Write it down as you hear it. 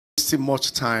wasting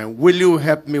much time, will you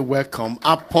help me welcome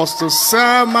Apostle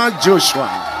Joshua?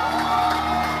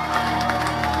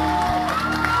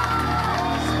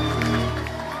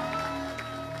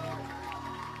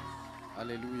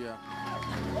 Hallelujah.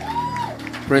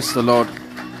 Praise the Lord.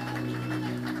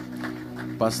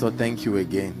 Pastor, thank you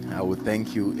again. I will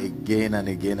thank you again and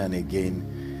again and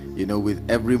again. You know, with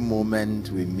every moment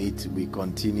we meet, we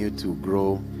continue to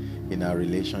grow in our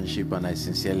relationship, and I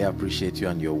sincerely appreciate you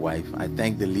and your wife. I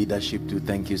thank the leadership too.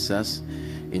 Thank you, sirs,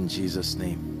 in Jesus'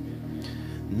 name.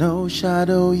 No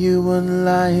shadow you won't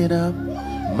light up,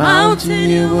 mountain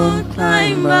you won't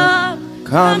climb up,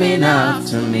 coming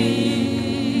after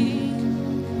me.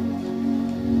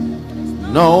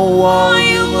 No wall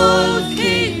you won't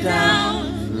kick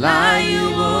down, lie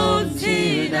you won't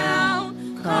tear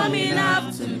down, coming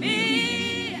after me.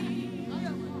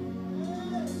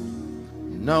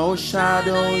 No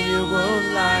shadow you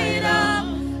won't light up,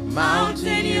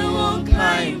 mountain you won't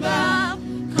climb up,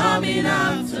 coming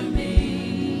after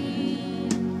me.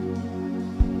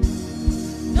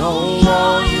 No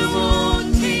wall you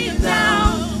won't kick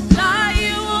down, lie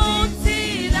you won't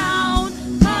tear down,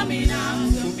 coming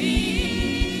after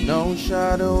me. No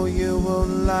shadow you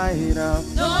won't light up,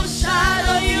 no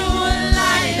shadow you won't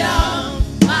light up,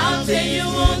 mountain you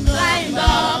won't climb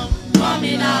up,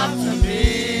 coming after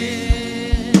me.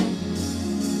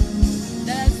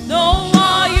 No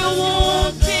wall you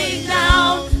won't kick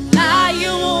down, lie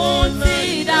you won't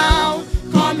tear down,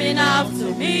 coming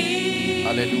after me.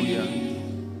 Hallelujah.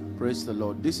 Praise the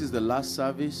Lord. This is the last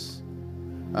service,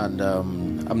 and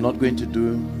I'm not going to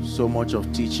do so much of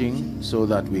teaching so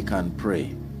that we can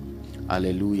pray.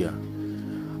 Hallelujah.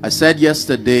 I said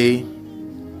yesterday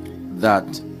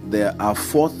that there are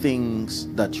 4 things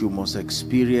that you must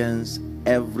experience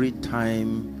every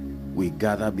time we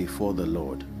gather before the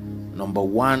Lord. Number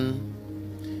 1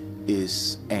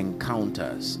 is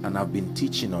encounters, and I've been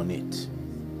teaching on it.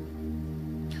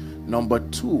 Number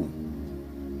 2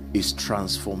 is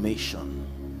transformation.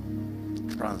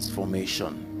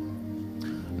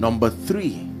 Number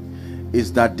 3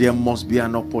 is that there must be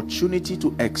an opportunity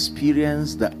to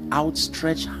experience the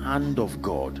outstretched hand of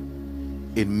God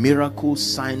in miracles,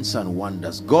 signs, and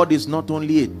wonders. God is not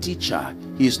only a teacher,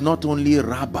 He is not only a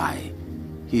rabbi,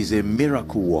 He is a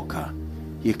miracle worker.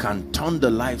 He can turn the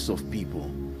lives of people.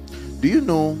 Do you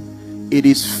know, it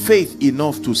is faith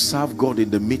enough to serve God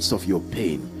in the midst of your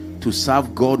pain, to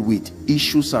serve God with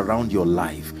issues around your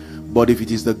life. But if it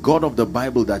is the God of the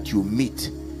Bible that you meet,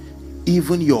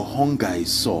 even your hunger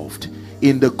is solved.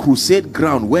 In the crusade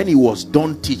ground, when he was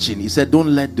done teaching, he said,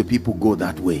 don't let the people go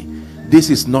that way. This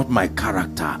is not my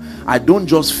character. I don't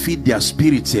just feed their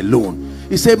spirits alone.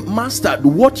 He said, Master,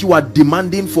 what you are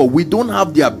demanding for, we don't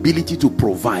have the ability to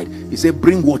provide. He said,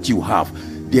 bring what you have.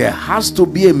 There has to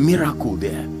be a miracle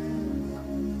there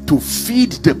to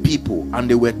feed the people, and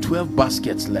there were 12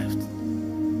 baskets left.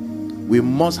 We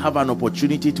must have an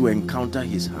opportunity to encounter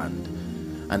his hand.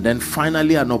 And then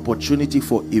finally, an opportunity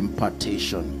for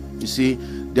impartation. You see,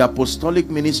 the apostolic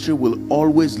ministry will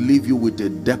always leave you with a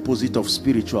deposit of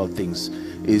spiritual things.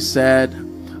 He said,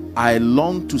 I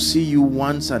long to see you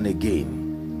once and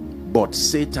again, but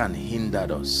Satan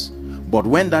hindered us. But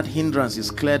when that hindrance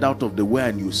is cleared out of the way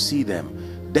and you see them,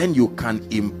 then you can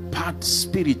impart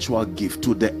spiritual gift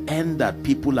to the end that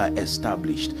people are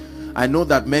established. I know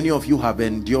that many of you have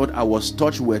endured. I was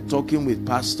touched. We were talking with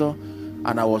Pastor,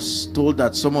 and I was told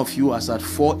that some of you, as at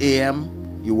 4 a.m.,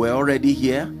 you were already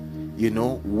here, you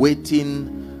know,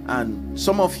 waiting. And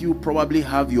some of you probably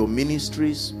have your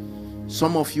ministries.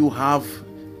 Some of you have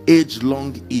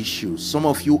age-long issues. Some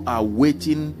of you are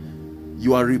waiting.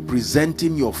 You are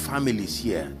representing your families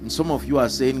here, and some of you are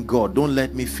saying, God, don't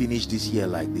let me finish this year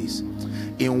like this.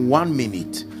 In 1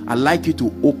 minute, I'd like you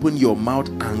to open your mouth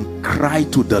and cry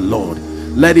to the Lord.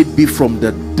 Let it be from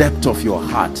the depth of your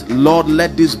heart. Lord,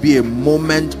 let this be a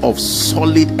moment of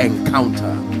solid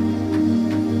encounter.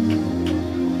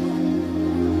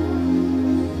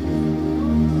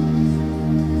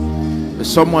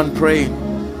 Is someone praying?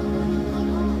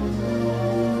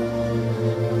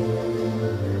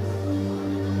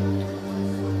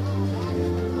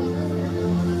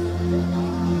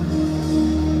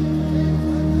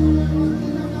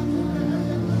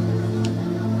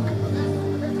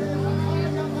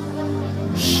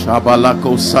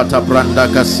 Shabalako sata branda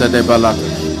kasede balata.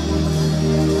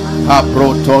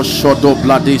 Haproto shodo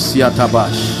bladisia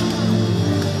tabash.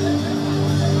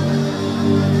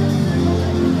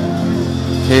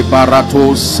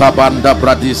 Kebarato sabanda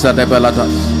bradisa de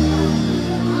belatas.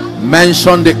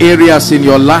 Mention the areas in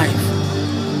your life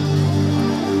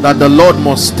that the Lord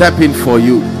must step in for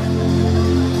you.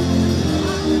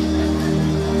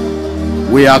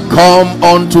 We are come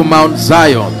unto Mount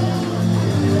Zion.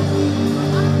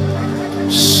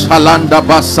 Shalanda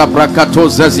basa brakato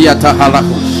zeziata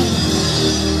halakush.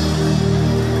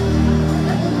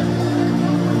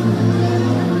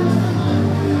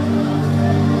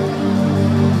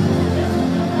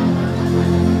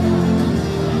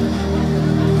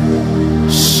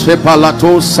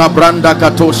 Sepalato sabranda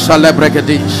kato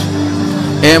salebregedish.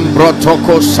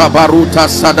 Embrotoko sabaruta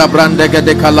sadabrandege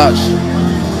de kalash.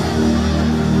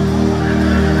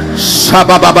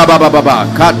 Sababababababa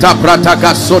kata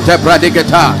prataka sote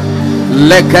pradigeta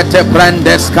lekete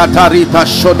brandes katarita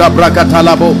shoda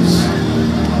brakatalabos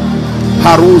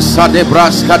harusa de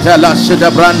bras katela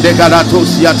shida brande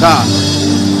galatus yata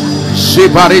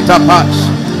shibarita pash.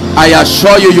 I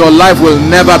assure you, your life will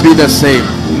never be the same.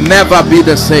 Never be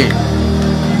the same.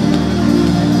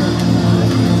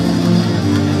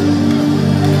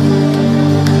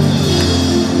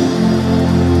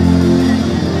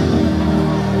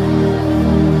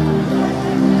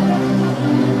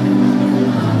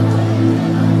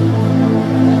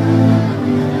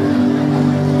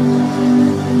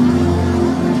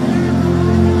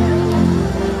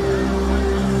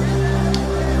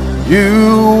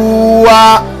 You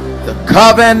are the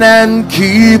covenant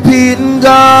keeping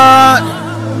God.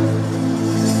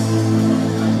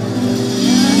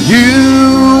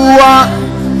 You are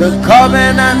the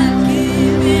covenant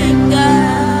keeping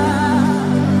God.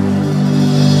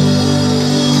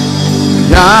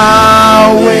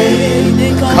 Yahweh,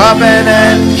 the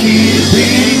covenant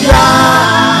keeping God.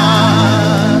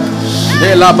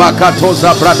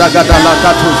 Elabakatoza bradagadala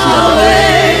katuzia.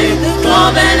 Yahweh, the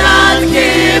covenant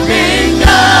keeping God.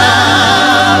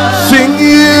 Sing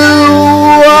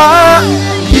you are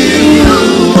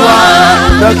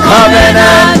the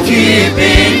covenant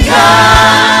keeping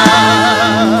God.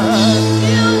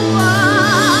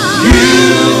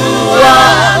 You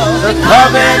are the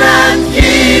covenant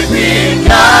keeping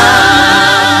God.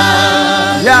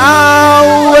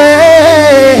 Yahweh,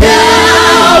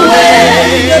 Yahweh,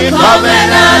 the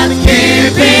covenant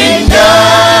keeping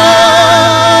God.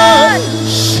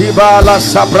 Shibala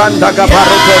sabranda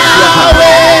gabaroto.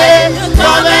 Yahweh, the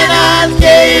covenant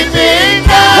keeping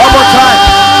God. One more time.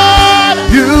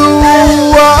 You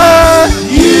are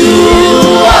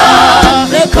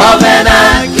the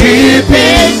covenant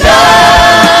keeping God.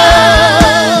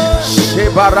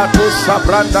 Shibarato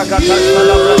sabranda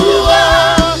gatashala. You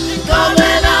are the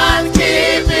covenant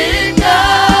keeping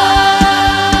God.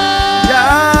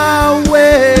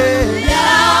 Yahweh,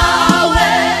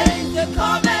 Yahweh, the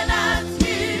covenant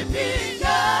keeping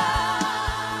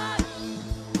God.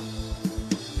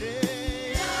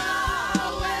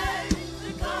 Yahweh,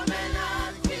 the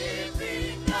covenant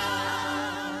keeping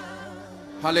God.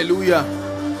 Hallelujah.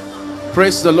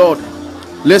 Praise the Lord.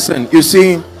 Listen, you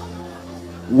see,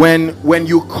 when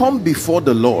you come before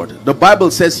the Lord, the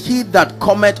Bible says, he that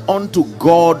cometh unto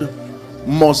God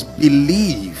must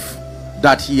believe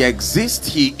that he exists,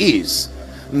 he is.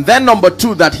 And then number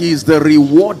two, that he is the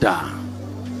rewarder.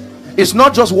 It's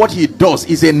not just what he does,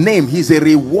 it's a name. He's a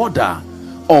rewarder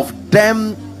of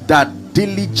them that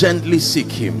diligently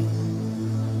seek him.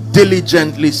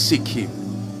 Diligently seek him.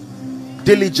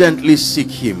 Diligently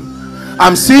seek him.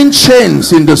 I'm seeing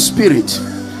chains in the spirit,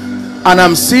 and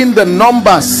I'm seeing the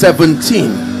number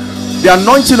 17. The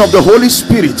anointing of the Holy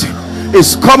Spirit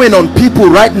is coming on people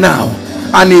right now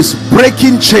and is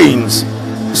breaking chains.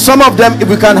 Some of them, if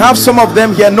we can have some of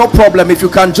them here, no problem. If you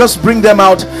can just bring them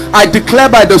out, I declare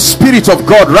by the Spirit of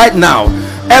God right now,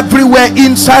 everywhere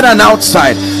inside and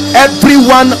outside,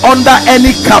 everyone under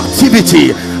any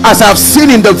captivity, as I've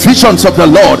seen in the visions of the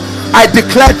Lord, I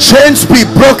declare chains be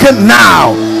broken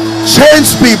now.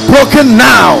 Chains be broken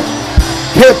now.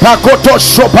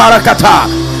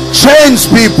 Chains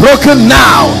be broken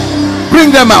now.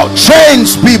 Bring them out.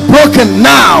 Chains be broken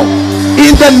now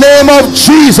in the name of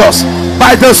Jesus.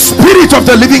 By the Spirit of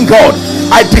the living God,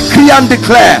 I decree and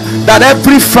declare that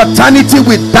every fraternity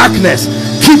with darkness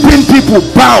keeping people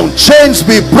bound, chains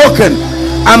be broken.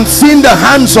 I'm seeing the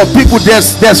hands of people.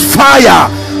 There's fire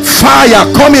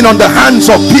coming on the hands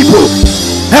of people.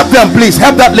 Help them, please.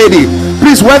 Help that lady,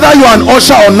 please. Whether you're an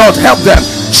usher or not, help them.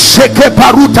 Sheke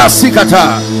paruta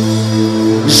sikata.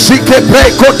 Shike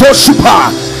koto shupa.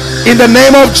 In the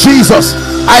name of Jesus,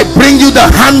 I bring you the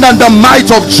hand and the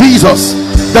might of Jesus,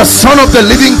 the Son of the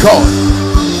living God.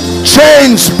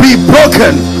 Chains be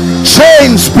broken.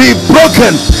 Chains be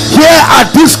broken here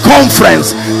at this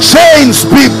conference. Chains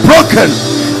be broken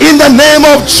in the name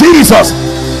of Jesus.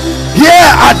 Here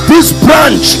at this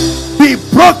branch, be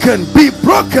broken, be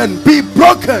broken, be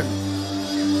broken.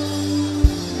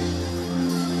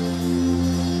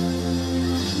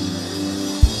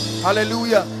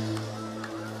 Hallelujah.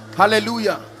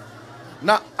 Hallelujah.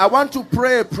 Now, I want to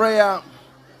pray a prayer.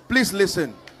 Please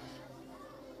listen.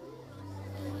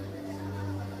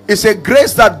 It's a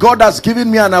grace that God has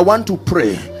given me, and I want to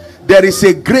pray. There is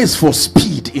a grace for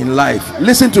speed in life.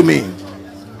 Listen to me.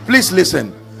 Please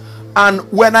listen. And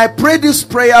when I pray this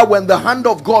prayer, when the hand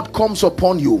of God comes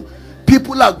upon you,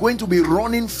 people are going to be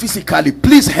running physically.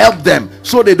 Please help them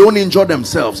so they don't injure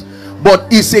themselves. But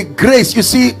it's a grace. You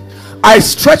see, I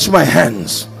stretch my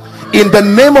hands in the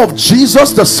name of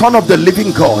Jesus, the Son of the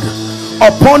living God,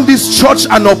 upon this church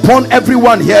and upon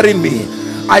everyone hearing me.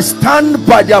 I stand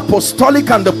by the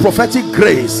apostolic and the prophetic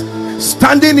grace,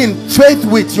 standing in faith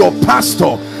with your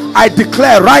pastor. I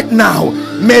declare right now,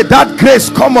 may that grace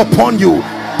come upon you.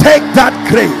 Take that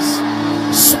grace.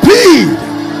 Speed,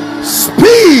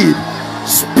 speed,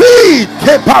 speed.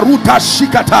 Keparuta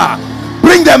shikata.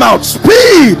 Bring them out.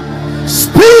 Speed,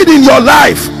 speed in your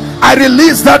life. I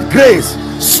release that grace.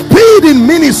 Speed in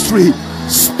ministry,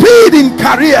 speed in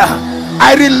career.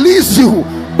 I release you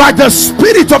by the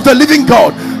Spirit of the living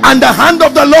God. And the hand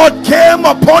of the Lord came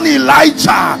upon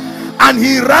Elijah, and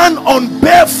he ran on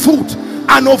barefoot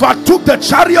and overtook the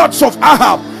chariots of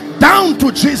Ahab down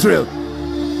to Jezreel.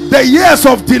 The years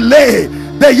of delay,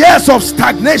 the years of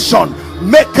stagnation, in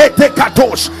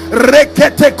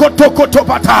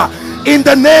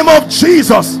the name of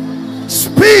Jesus,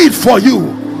 speed for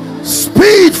you,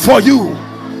 speed for you.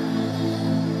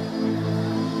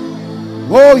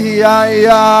 Oh yeah,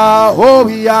 yeah, oh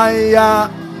yeah, yeah,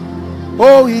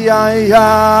 oh yeah,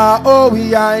 yeah, oh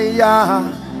yeah,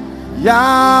 yeah,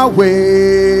 Yahweh,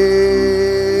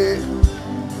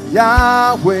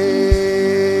 Yahweh,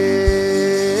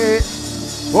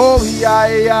 oh yeah,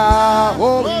 yeah,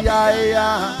 oh yeah,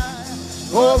 yeah,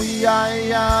 oh yeah,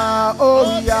 yeah,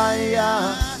 oh yeah,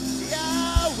 yeah,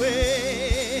 Yahweh,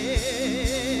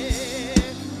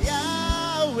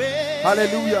 Yahweh.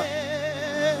 Hallelujah.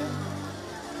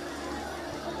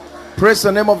 Praise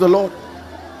the name of the Lord.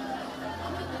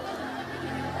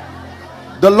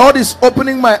 The Lord is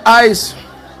opening my eyes,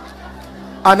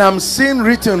 and I'm seeing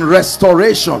written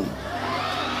restoration.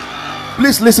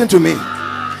 Please listen to me.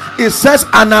 It says,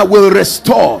 and I will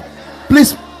restore.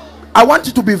 Please, I want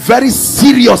you to be very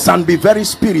serious and be very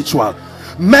spiritual.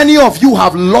 Many of you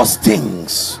have lost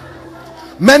things.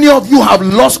 Many of you have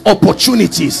lost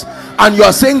opportunities, and you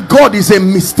are saying, God, is a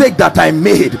mistake that I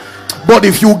made. But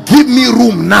if you give me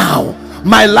room now,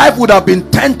 my life would have been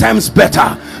 10 times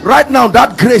better. Right now,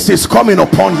 that grace is coming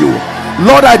upon you.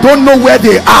 Lord, I don't know where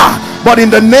they are, but in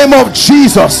the name of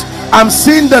Jesus, I'm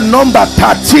seeing the number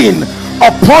 13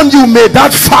 upon you. May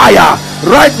that fire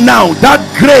right now, that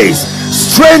grace,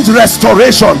 strange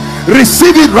restoration,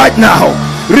 receive it right now.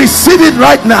 Receive it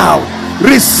right now.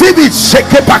 Receive it.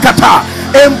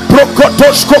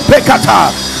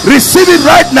 Receive it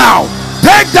right now.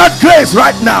 Take that grace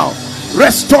right now.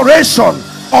 Restoration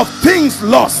of things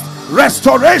lost,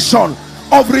 restoration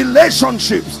of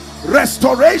relationships,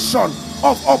 restoration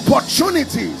of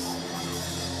opportunities.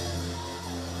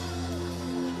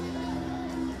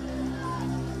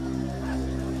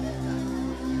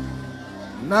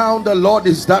 Now the Lord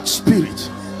is that Spirit.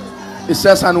 It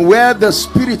says, and where the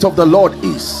Spirit of the Lord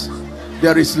is,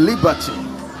 there is liberty.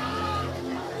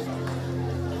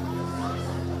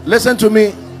 Listen to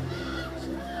me.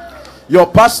 Your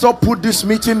pastor put this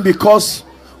meeting because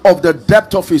of the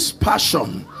depth of his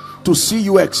passion to see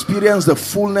you experience the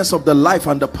fullness of the life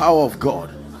and the power of God.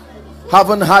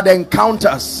 Haven't had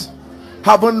encounters,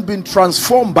 haven't been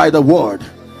transformed by the word.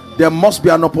 There must be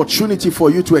an opportunity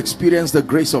for you to experience the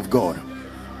grace of God.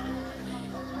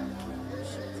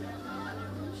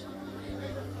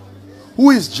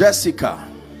 Who is Jessica?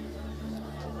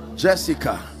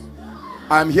 Jessica.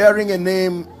 I'm hearing a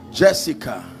name,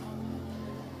 Jessica.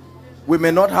 We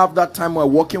may not have that time. We're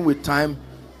working with time.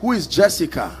 Who is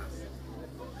Jessica?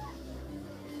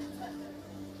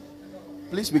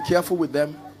 Please be careful with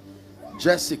them.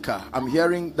 Jessica. I'm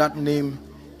hearing that name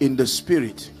in the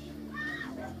spirit.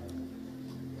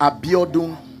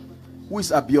 Abiodun. Who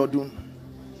is Abiodun?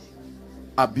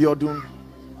 Abiodun.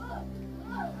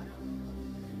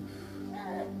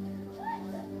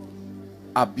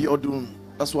 Abiodun.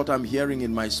 That's what I'm hearing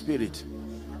in my spirit.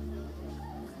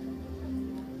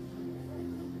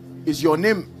 Is your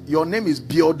name is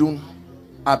Biodun?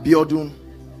 Abiodun.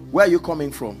 Where are you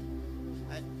coming from?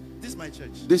 This is my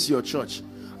church. This is your church.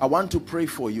 I want to pray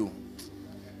for you.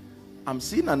 I'm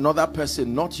seeing another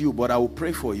person, not you, but I will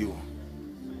pray for you.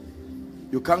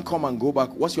 You can't come and go back.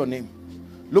 What's your name?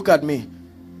 Look at me.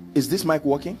 Is this mic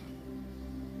working?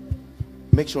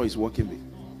 Make sure it's working.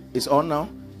 It's on now.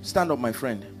 Stand up, my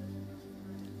friend.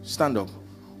 Stand up.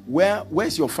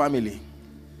 Where's your family?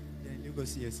 They're in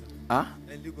Lagos, yes, sir. Huh?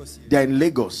 They're in Lagos, yes. They're in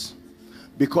Lagos.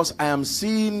 Because I'm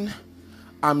seeing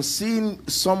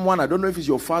someone, I don't know if it's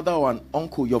your father or an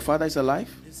uncle. Your father is alive?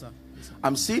 Yes, sir. Yes, sir.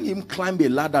 I'm seeing him climb a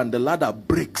ladder and the ladder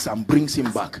breaks and brings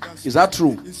him back. Is that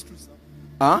true? It's true, sir.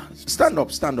 Huh? Stand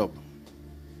up, stand up.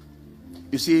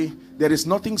 You see, there is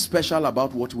nothing special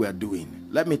about what we are doing.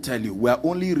 Let me tell you, we are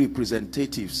only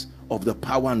representatives of the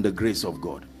power and the grace of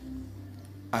God.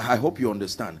 I hope you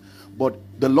understand. But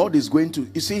the Lord is going to,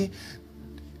 you see,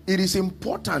 it is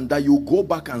important that you go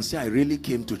back and say, I really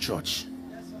came to church.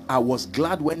 I was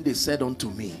glad when they said unto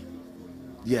me.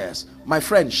 Yes. My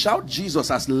friend, shout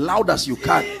Jesus as loud as you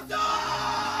can.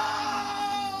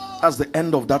 That's the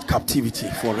end of that captivity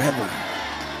forever.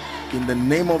 In the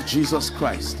name of Jesus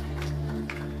Christ,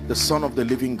 the Son of the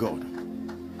living God.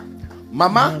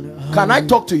 Mama, can I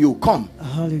talk to you? Come.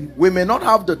 We may not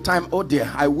have the time. Oh dear,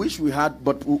 I wish we had,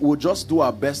 but we'll just do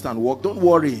our best and work. Don't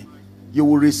worry. You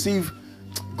will receive.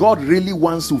 God really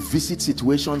wants to visit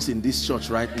situations in this church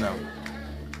right now.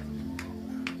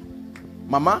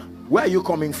 Mama, where are you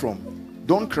coming from?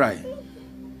 Don't cry.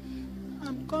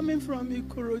 I'm coming from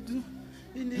Ikorodu.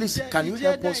 Please, can you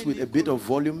help us with a bit of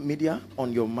volume, media,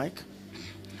 on your mic?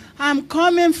 I'm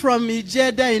coming from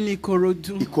Ijeda in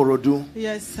Ikorodu. Ikorodu.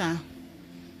 Yes, sir.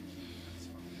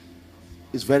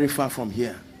 It's very far from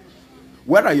here.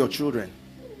 Where are your children?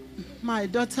 My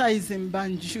daughter is in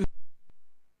Banju.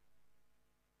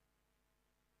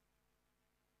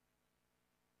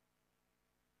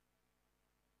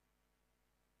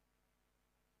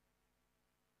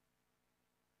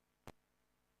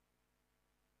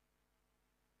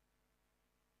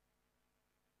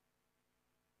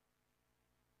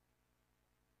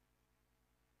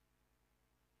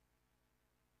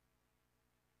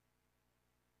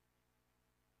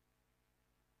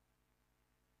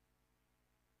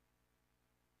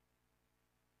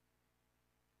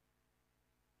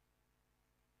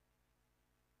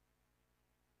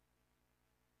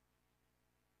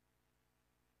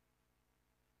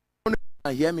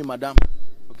 Hear me, madam.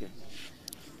 Okay.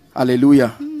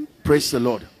 Hallelujah. Praise the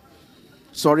Lord.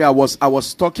 Sorry, I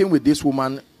was talking with this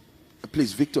woman.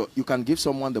 Please, Victor, you can give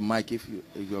someone the mic if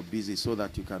you're busy so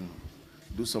that you can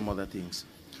do some other things.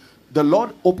 The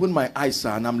Lord opened my eyes,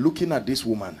 sir, and I'm looking at this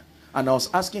woman. And I was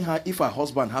asking her if her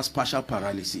husband has partial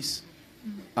paralysis.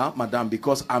 Madam,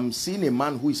 because I'm seeing a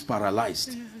man who is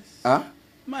paralyzed. Yes.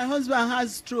 My husband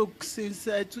has stroke since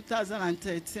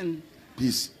 2013.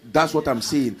 Please, that's what I'm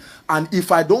saying. And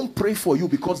if I don't pray for you,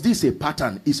 because this is a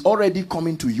pattern, it's already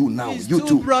coming to you now. His you two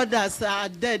too. brothers are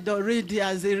dead already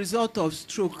as a result of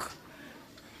stroke.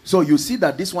 So you see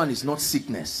that this one is not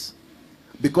sickness,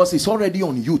 because it's already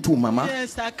on you too, Mama.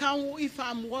 Yes, I can't. If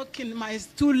I'm walking, my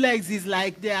two legs is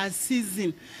like they are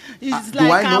seizing. It's Do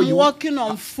like I know I'm you? walking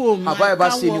on foam. Have I ever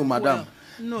can't seen you, walk madam? well.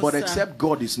 No, but sir. except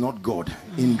God is not God.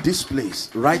 In this place,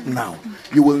 right now,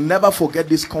 you will never forget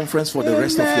this conference for the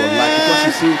rest of your life. Because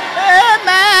you see,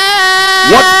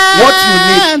 what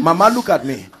you need, Mama, look at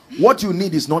me. What you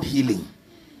need is not healing.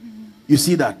 You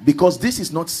see that? Because this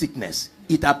is not sickness.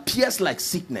 It appears like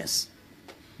sickness,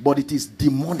 but it is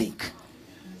demonic.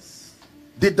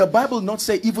 Did the Bible not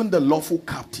say even the lawful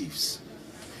captives?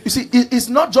 You see, it's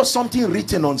not just something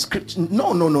written on scripture.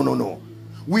 No.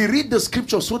 We read the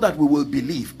scripture so that we will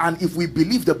believe. And if we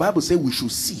believe, the Bible says we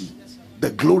should see the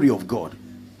glory of God.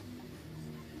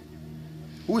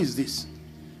 Who is this?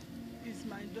 It's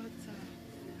my daughter.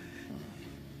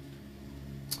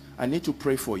 I need to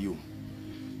pray for you.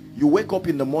 You wake up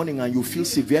in the morning and you feel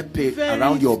severe pain Very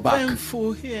around your back.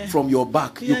 Painful here. From your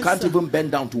back. You Yes, can't sir. even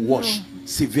bend down to wash. No.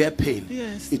 Severe pain.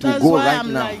 Yes, It will that's go why right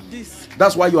I'm now. like this.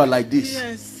 That's why you are like this.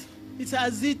 Yes. It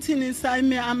has eaten inside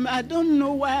me. I don't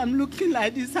know why I'm looking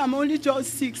like this. I'm only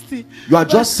just 60. You are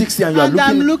just 60 and you are looking.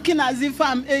 I'm looking as if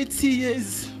I'm 80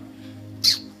 years.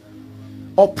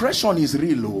 Oppression is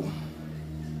real. Oh.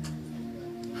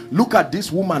 Look at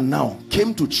this woman now.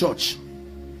 Came to church.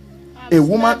 I've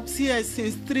woman slept here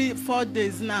since 3-4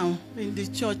 days now in the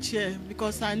church here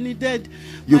because I needed.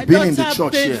 You've been in the daughter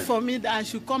church paid here. for me that I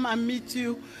should come and meet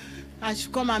you. I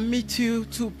should come and meet you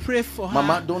to pray for her.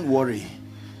 Mama, don't worry.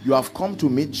 You have come to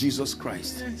meet Jesus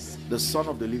Christ, Yes. the Son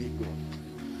of the living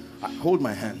God. Hold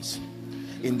my hands.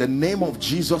 In the name of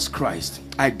Jesus Christ,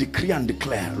 I decree and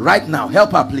declare right now,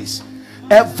 help her please.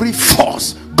 Every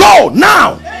force, go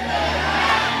now.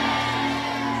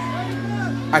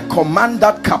 I command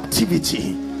that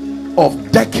captivity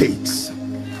of decades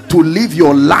to live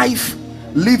your life,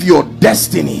 live your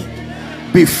destiny.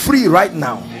 Be free right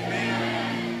now.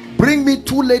 Bring me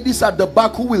 2 ladies at the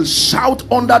back who will shout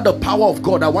under the power of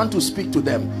God. I want to speak to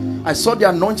them. I saw the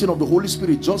anointing of the Holy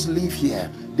Spirit just leave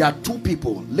here. There are 2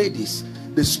 people, ladies.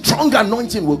 The strong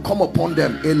anointing will come upon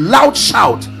them. A loud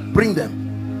shout. Bring them.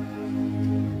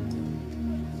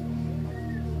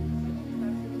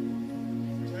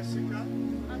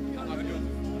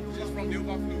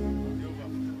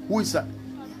 Who is that?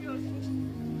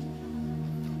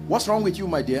 What's wrong with you,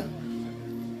 my dear?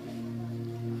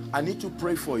 I need to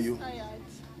pray for you.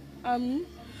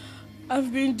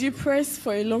 I've been depressed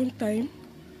for a long time.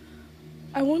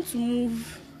 I want to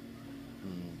move.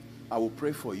 I will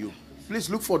pray for you. Please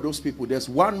look for those people. There's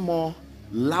one more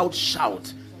loud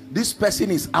shout. This person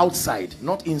is outside,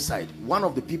 not inside. One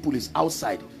of the people is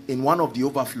outside in one of the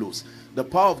overflows. The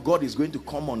power of God is going to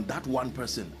come on that one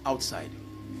person outside.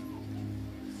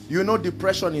 You know,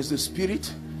 depression is the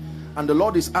spirit, and the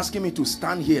Lord is asking me to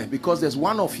stand here because there's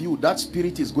one of you, that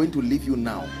spirit is going to leave you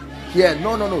now. Here,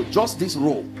 no, just this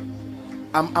row.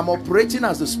 I'm operating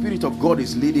as the Spirit of God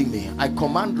is leading me. I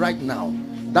command right now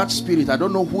that spirit, I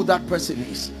don't know who that person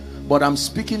is, but I'm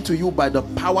speaking to you by the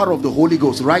power of the Holy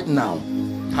Ghost right now.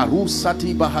 In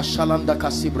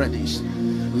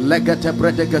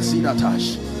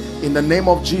the name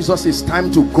of Jesus, it's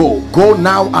time to go. Go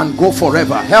now and go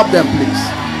forever. Help them, please.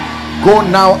 Go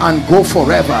now and go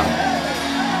forever.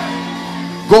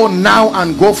 Go now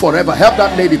and go forever. Help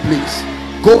that lady, please.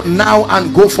 Go now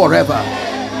and go forever.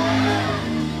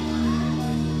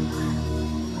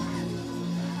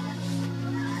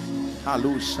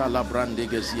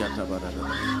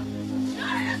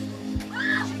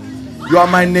 You are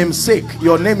my namesake.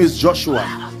 Your name is Joshua.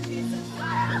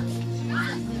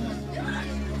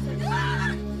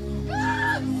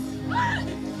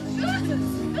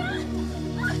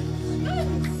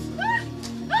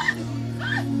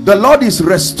 The Lord is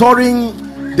restoring.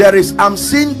 I'm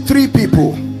seeing 3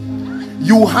 people.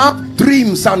 You have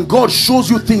dreams and God shows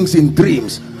you things in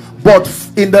dreams, but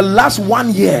in the last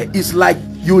 1 year it's like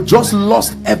you just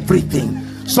lost everything.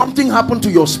 Something happened to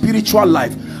your spiritual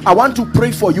life. I want to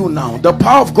pray for you now. The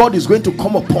power of God is going to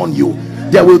come upon you.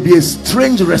 There will be a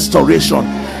strange restoration.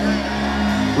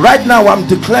 Right now I'm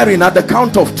declaring at the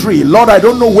count of 3. Lord, I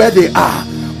don't know where they are,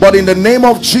 but in the name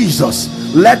of Jesus,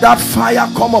 let that fire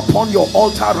come upon your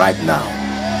altar right now.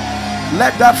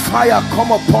 Let that fire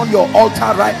come upon your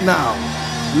altar right now.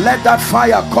 Let that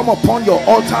fire come upon your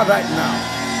altar right now.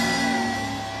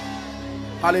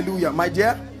 Hallelujah. My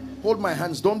dear, hold my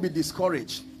hands. Don't be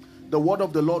discouraged. The word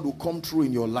of the Lord will come true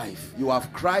in your life. You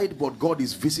have cried, but God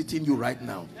is visiting you right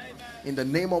now. In the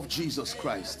name of Jesus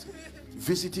Christ.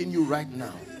 Visiting you right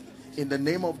now. In the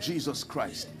name of Jesus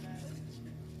Christ.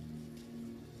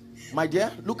 My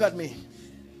dear, look at me.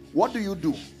 What do you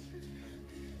do?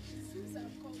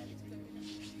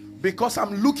 Because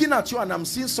I'm looking at you and I'm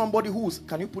seeing somebody who's...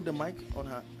 Can you put the mic on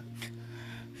her?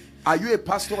 Are you a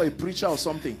pastor or a preacher or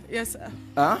something? Yes, sir.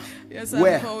 Huh? Yes,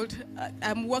 Where?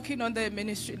 I'm working under a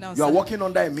ministry now, You are working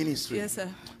under a ministry? Yes, sir.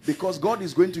 Because God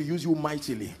is going to use you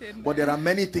mightily. Amen. But there are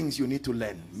many things you need to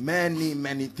learn.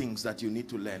 Many things that you need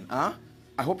to learn. Huh?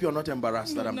 I hope you're not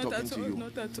embarrassed that I'm talking to you.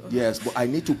 Not at all. Yes, but I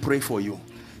need to pray for you.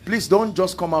 Please don't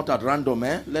just come out at random.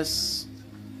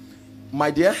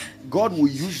 My dear, God will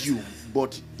use you,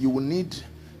 but you will need...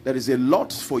 There is a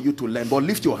lot for you to learn. But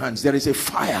lift your hands. There is a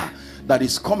fire that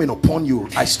is coming upon you.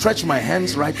 I stretch my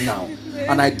hands right now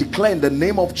and I declare in the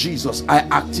name of Jesus, I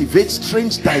activate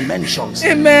strange dimensions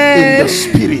in the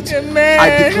spirit. Amen.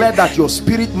 I declare that your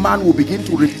spirit man will begin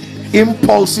to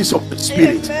impulses of the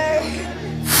spirit.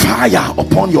 Amen. Fire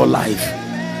upon your life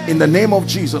in the name of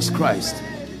Jesus Christ.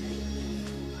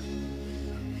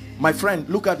 My friend,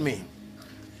 look at me.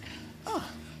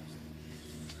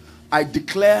 I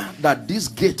declare that this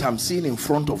gate I'm seeing in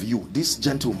front of you, this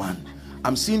gentleman,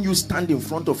 I'm seeing you stand in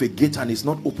front of a gate and it's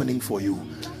not opening for you.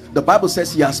 The Bible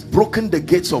says he has broken the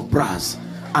gates of brass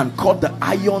and cut the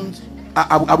iron.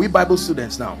 Are we Bible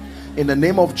students now? In the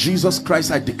name of Jesus Christ,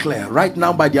 I declare right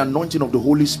now by the anointing of the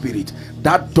Holy Spirit,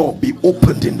 that door be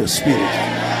opened in the spirit.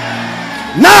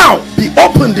 Now be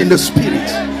opened in the spirit.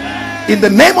 In the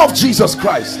name of Jesus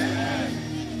Christ.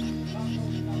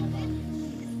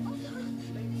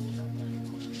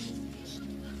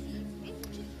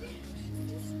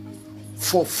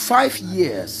 For 5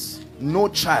 years, no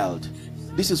child.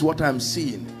 This is what I'm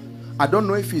seeing. I don't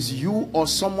know if it's you or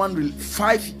someone.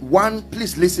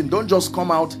 Please listen. Don't just come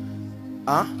out.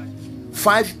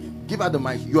 5. Give her the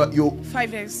mic. You're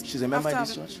 5 years. She's a member of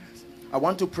this church. I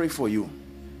want to pray for you.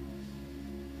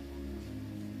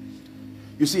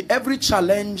 You see, every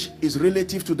challenge is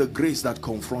relative to the grace that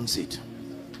confronts it.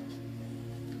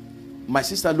 My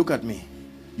sister, look at me.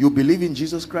 You believe in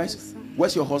Jesus Christ? Yes, sir.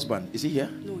 Where's your husband? Is he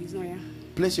here? No, he's not here.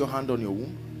 Place your hand on your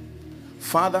womb.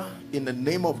 Father, in the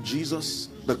name of Jesus,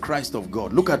 the Christ of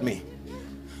God, look at me.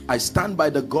 I stand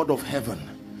by the God of heaven.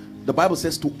 The Bible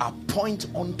says to appoint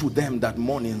unto them that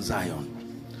mourn in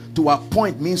Zion. To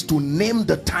appoint means to name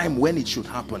the time when it should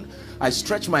happen. I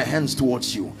stretch my hands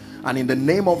towards you, and in the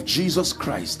name of Jesus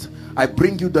Christ, I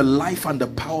bring you the life and the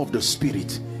power of the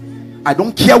Spirit. I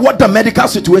don't care what the medical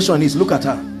situation is. Look at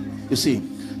her. You see,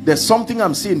 there's something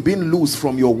I'm seeing being loose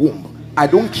from your womb. I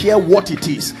don't care what it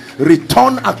is.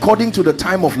 Return according to the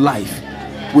time of life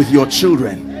with your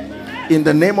children. In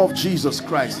the name of Jesus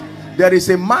Christ. There is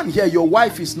a man here. Your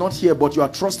wife is not here, but you are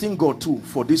trusting God too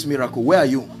for this miracle. Where are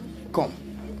you? Come.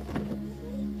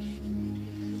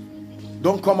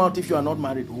 Don't come out if you are not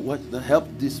married. What? Help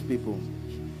these people.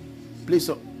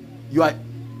 Please. You are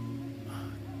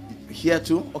here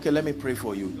too? Okay, let me pray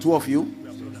for you. Two of you.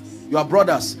 You are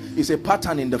brothers. It's a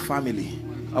pattern in the family.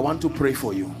 I want to pray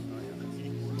for you.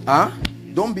 Huh?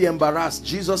 Don't be embarrassed.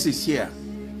 Jesus is here.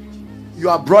 You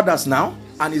are brothers now,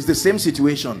 and it's the same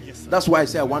situation. That's why I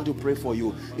say I want to pray for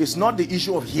you. It's not the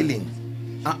issue of healing.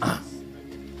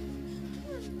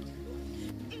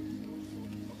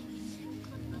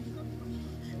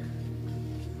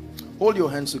 Hold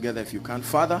your hands together if you can.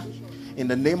 Father, in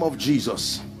the name of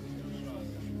Jesus,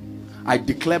 I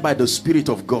declare by the Spirit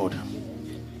of God,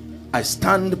 I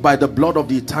stand by the blood of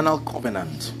the eternal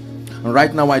covenant, and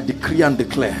right now I decree and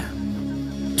declare,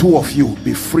 two of you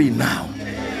be free now.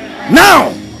 Now,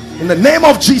 in the name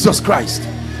of Jesus Christ,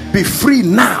 be free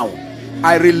now.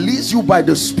 I release you by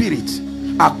the Spirit.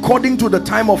 According to the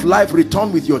time of life,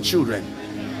 return with your children.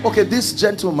 Okay, this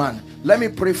gentleman, let me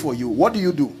pray for you. What do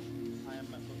you do?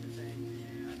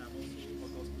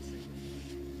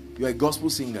 You are a gospel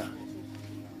singer.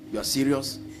 You are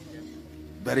serious?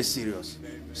 Very serious.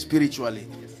 Spiritually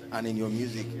and in your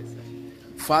music.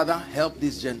 Father, help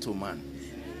this gentleman.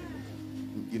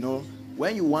 You know,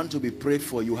 when you want to be prayed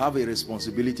for, you have a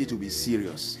responsibility to be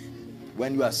serious.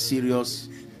 When you are serious,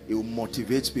 it will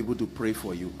motivate people to pray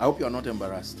for you. I hope you are not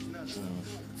embarrassed.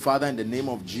 Father, in the name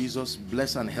of Jesus,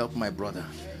 bless and help my brother.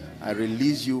 I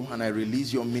release you and I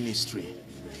release your ministry.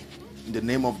 In the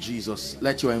name of Jesus,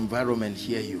 let your environment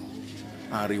hear you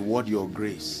and reward your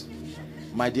grace.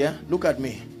 My dear, look at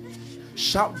me.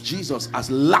 Shout Jesus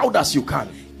as loud as you can.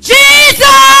 Jesus!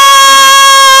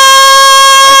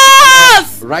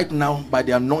 Right now, by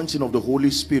the anointing of the Holy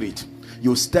Spirit,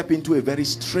 you step into a very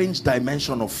strange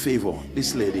dimension of favor.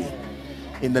 This lady,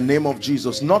 in the name of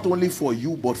Jesus, not only for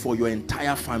you but for your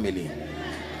entire family.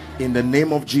 In the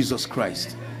name of Jesus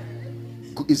Christ.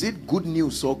 Is it good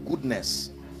news or goodness?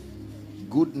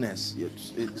 Goodness.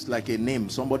 It's like a name,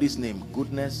 somebody's name.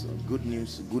 Goodness, good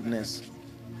news, goodness.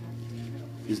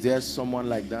 Is there someone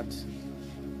like that?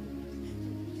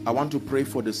 I want to pray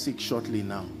for the sick shortly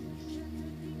now.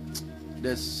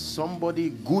 There's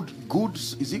somebody good.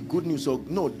 Is it good news or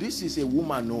no? This is a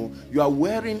woman. No, you are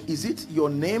wearing. Is it your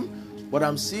name? But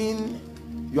I'm seeing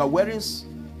you are wearing.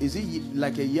 Is it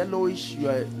like a yellowish? You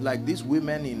are like these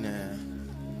women in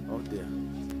out there.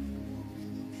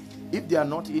 If they are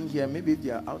not in here, maybe if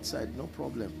they are outside, no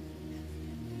problem.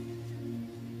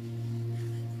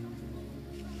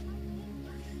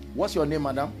 What's your name,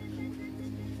 madam?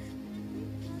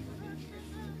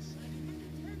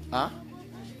 Huh?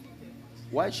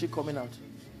 Why is she coming out?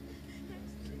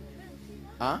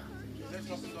 Huh?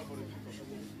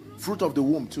 Fruit of the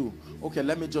womb too. Okay,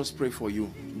 let me just pray for you.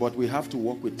 But we have to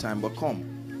work with time. But come.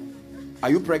 Are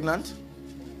you pregnant?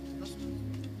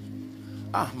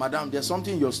 Madam, there's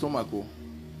something in your stomach. Oh.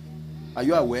 Are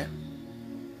you aware?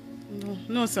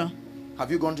 No, sir. Have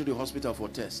you gone to the hospital for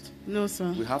test? No,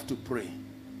 sir. We have to pray.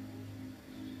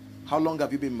 How long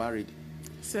have you been married?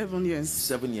 7 years.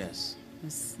 7 years.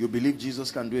 Yes. You believe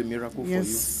Jesus can do a miracle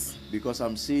Yes. for you? Because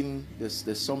I'm seeing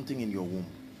there's something in your womb.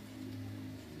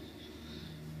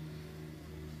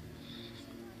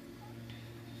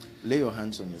 Lay your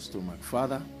hands on your stomach.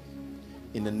 Father,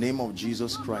 in the name of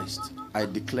Jesus Christ, I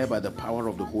declare by the power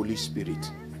of the Holy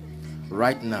Spirit,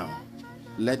 right now,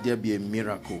 let there be a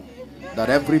miracle. That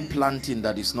every planting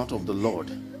that is not of the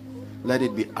Lord, let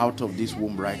it be out of this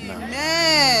womb right now.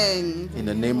 Amen. In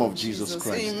the name of Jesus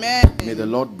Christ. Amen. May the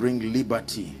Lord bring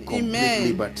liberty, complete Amen.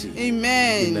 liberty.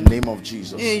 Amen. In the name of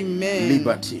Jesus. Amen.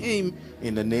 Liberty. Amen.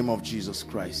 In the name of Jesus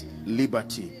Christ.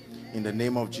 Liberty. In the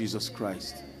name of Jesus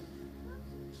Christ.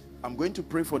 I'm going to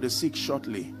pray for the sick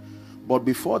shortly. But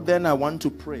before then, I want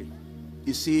to pray.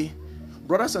 You see,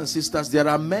 brothers and sisters, there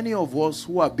are many of us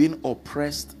who are being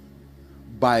oppressed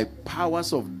by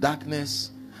powers of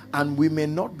darkness, and we may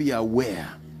not be aware.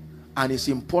 And it's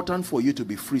important for you to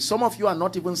be free. Some of you are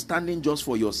not even standing just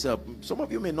for yourself. Some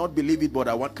of you may not believe it,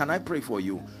 but can I pray for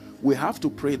you? We have to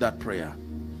pray that prayer.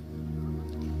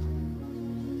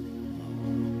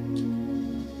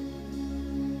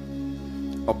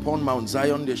 Upon Mount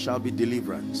Zion there shall be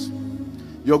deliverance.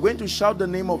 You're going to shout the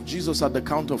name of Jesus at the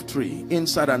count of 3,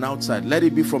 inside and outside. Let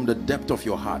it be from the depth of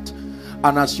your heart.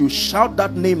 And as you shout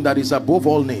that name that is above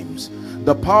all names,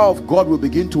 the power of God will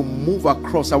begin to move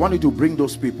across. I want you to bring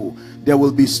those people. There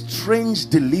will be strange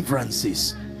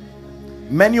deliverances.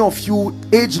 Many of you,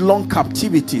 age-long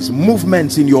captivities,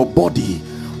 movements in your body,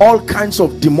 all kinds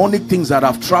of demonic things that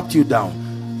have trapped you down.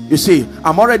 You see,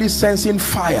 I'm already sensing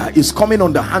fire is coming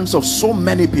on the hands of so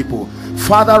many people.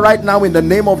 Father, right now in the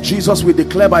name of Jesus, we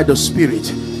declare by the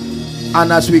Spirit,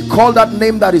 and as we call that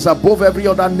name that is above every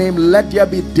other name, let there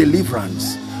be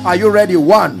deliverance. Are you ready?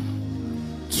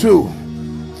 1, 2,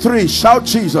 3. Shout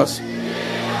Jesus.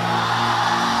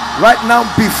 Right now,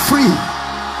 be free.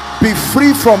 Be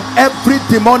free from every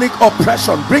demonic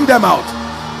oppression. Bring them out.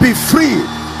 Be free.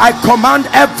 I command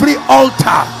every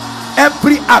altar,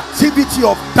 every activity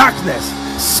of darkness,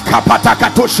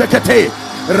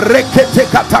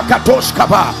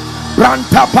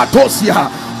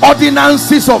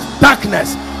 ordinances of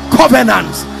darkness,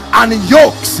 covenants and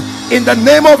yokes, in the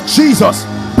name of Jesus,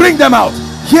 bring them out.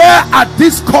 Here at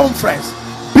this conference,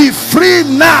 be free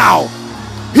now.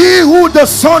 He who the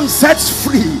Son sets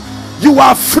free, you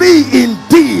are free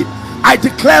indeed. I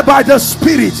declare by the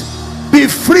Spirit, be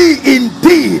free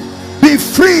indeed. Be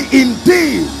free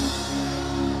indeed.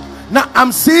 Now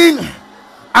I'm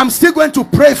still going to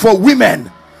pray for women.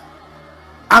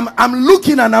 I'm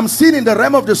looking and I'm seeing in the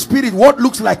realm of the Spirit what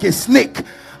looks like a snake,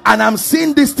 and I'm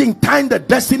seeing this thing tying the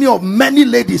destiny of many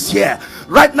ladies here.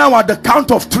 Right now at the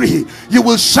count of 3, you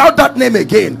will shout that name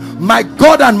again. My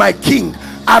God and my King,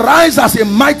 arise as a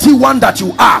mighty one that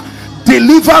you are.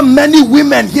 Deliver many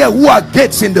women here who are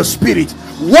gates in the Spirit.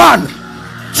 1,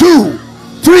 2,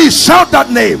 3. Shout that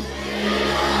name.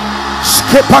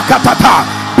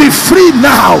 Be free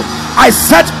now. I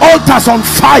set altars on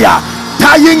fire,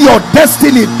 tying your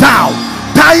destiny down,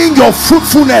 tying your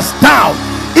fruitfulness down,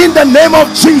 in the name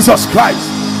of Jesus Christ.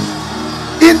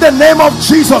 In the name of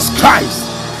Jesus Christ.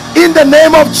 In the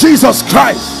name of Jesus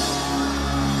Christ.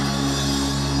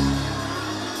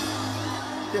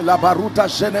 In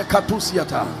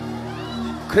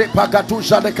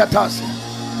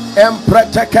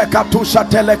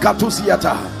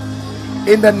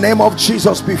the name of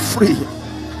Jesus, be free.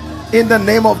 In the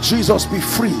name of Jesus, be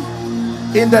free.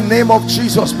 In the name of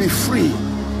Jesus, be free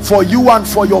for you and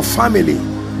for your family.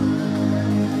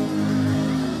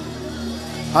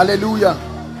 Hallelujah.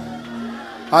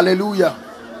 Hallelujah.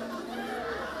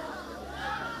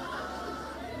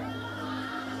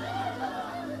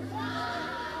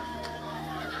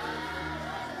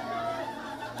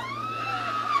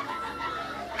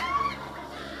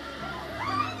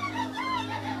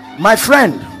 My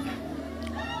friend,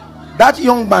 that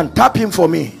young man, tap him for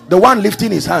me. The one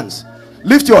lifting his hands.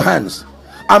 Lift your hands.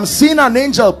 I'm seeing an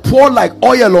angel pour like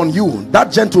oil on you.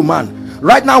 That gentleman.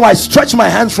 Right now I stretch my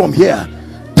hands from here.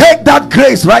 Take that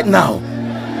grace right now.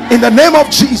 In the name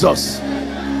of Jesus.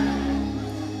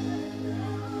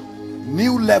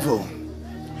 New level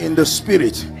in the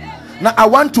Spirit. Now I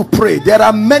want to pray. There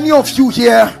are many of you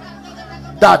here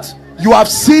that you have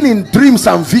seen in dreams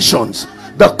and visions.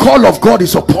 The call of God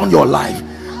is upon your life.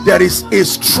 There is a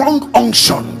strong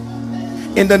unction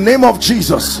in the name of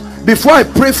Jesus. Before I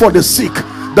pray for the sick,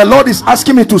 the Lord is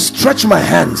asking me to stretch my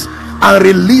hands and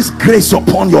release grace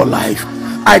upon your life.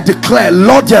 I declare,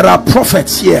 Lord, there are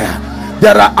prophets here,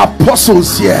 there are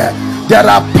apostles here, there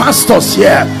are pastors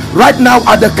here. Right now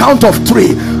at the count of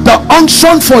 3, the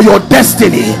unction for your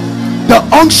destiny, the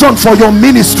unction for your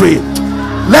ministry,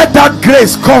 let that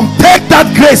grace come. Take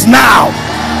that grace now.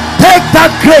 Take that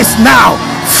grace now.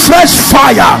 Fresh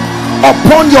fire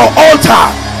upon your altar.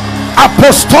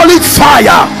 Apostolic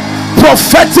fire,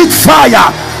 prophetic fire.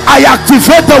 I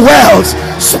activate the wells.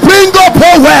 Spring up,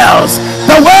 oh wells,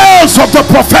 the wells of the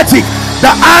prophetic. The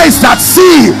eyes that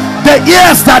see, the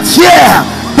ears that hear,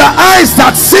 the eyes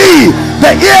that see,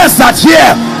 the ears that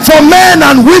hear. For men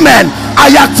and women, I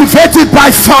activate it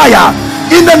by fire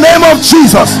in the name of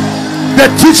Jesus. The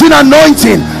teaching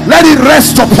anointing, let it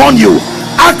rest upon you.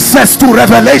 Access to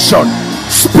revelation,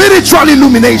 spiritual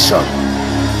illumination.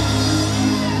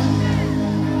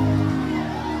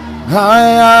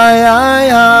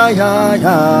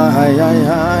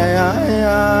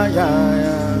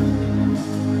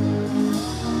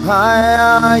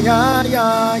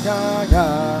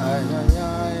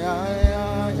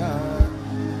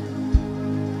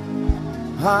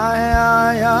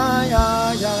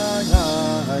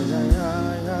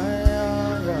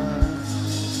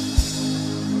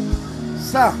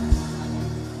 Sir,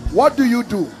 what do you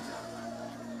do?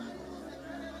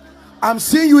 I'm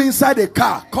seeing you inside a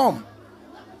car. Come.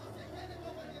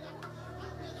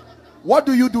 What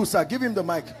do you do, sir? Give him the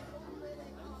mic.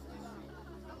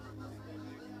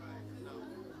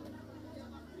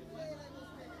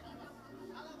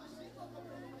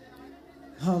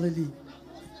 Hallelujah.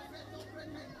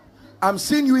 I'm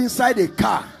seeing you inside a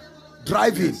car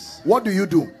driving. Yes. What do you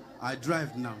do? I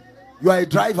drive now. You are a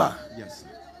driver. Yes.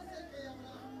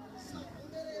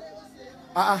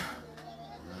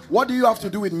 What do you have to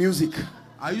do with music?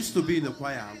 I used to be in the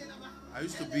choir. I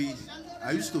used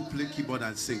to play keyboard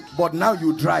and sing. But now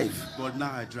you drive. But now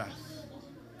I drive.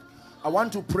 I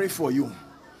want to pray for you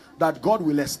that God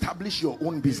will establish your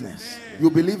own business. You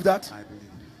believe that? I believe.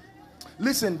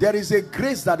 Listen, there is a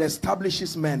grace that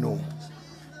establishes men. Oh,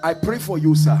 I pray for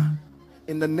you, sir.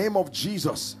 In the name of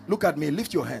Jesus, look at me,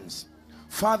 lift your hands.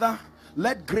 Father,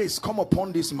 let grace come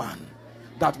upon this man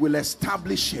that will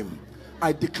establish him.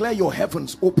 I declare your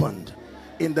heavens opened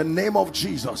in the name of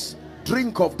Jesus.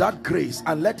 Drink of that grace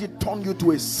and let it turn you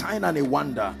to a sign and a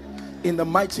wonder in the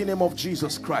mighty name of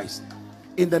Jesus Christ.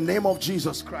 In the name of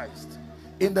Jesus Christ.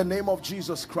 In the name of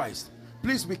Jesus Christ.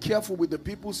 Please be careful with the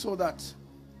people so that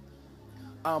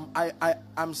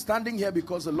I'm standing here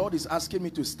because the Lord is asking me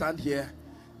to stand here.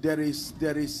 There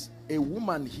is a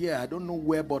woman here, I don't know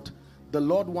where, but the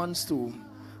Lord wants to,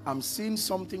 I'm seeing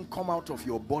something come out of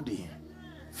your body.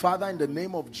 Father, in the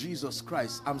name of Jesus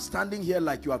Christ, I'm standing here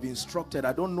like you have instructed.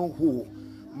 I don't know who,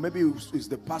 maybe it's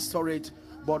the pastorate,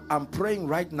 but I'm praying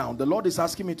right now. The Lord is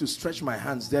asking me to stretch my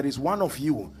hands. There is one of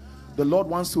you, the Lord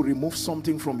wants to remove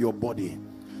something from your body.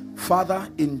 Father,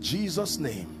 in Jesus'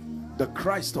 name, the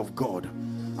Christ of God,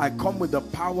 I come with the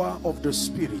power of the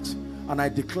Spirit and I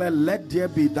declare, let there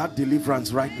be that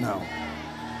deliverance right now.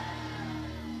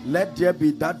 Let there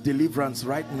be that deliverance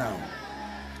right now.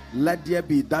 Let there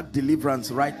be that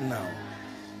deliverance right now.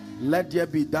 Let there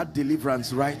be that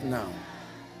deliverance right now.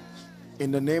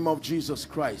 In the name of Jesus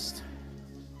Christ.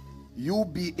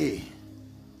 UBA.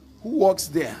 Who works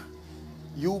there?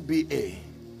 UBA.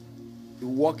 You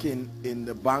work in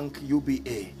the bank,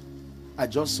 UBA. I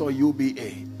just saw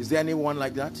UBA. Is there anyone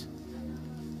like that?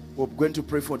 We're going to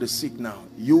pray for the sick now.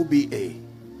 UBA.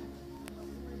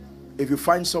 If you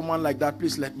find someone like that,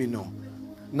 please let me know.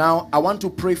 Now, I want to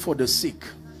pray for the sick.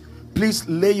 Please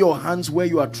lay your hands where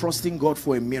you are trusting God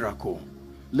for a miracle.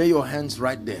 Lay your hands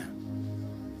right there.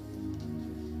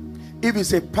 If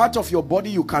it's a part of your body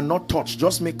you cannot touch,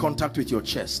 just make contact with your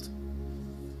chest.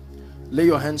 Lay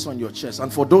your hands on your chest.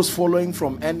 And for those following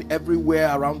from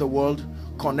everywhere around the world,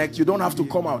 connect. You don't have to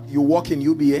come out. You work in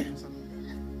UBA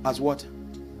as what?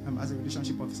 As a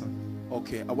relationship officer.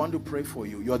 Okay, I want to pray for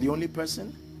you. You're the only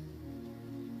person?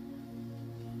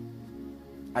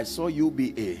 I saw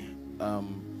UBA.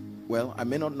 Well, I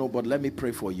may not know, but let me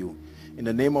pray for you. In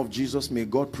the name of Jesus, may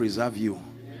God preserve you,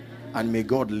 and may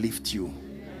God lift you,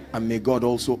 and may God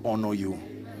also honor you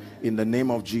in the name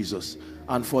of Jesus.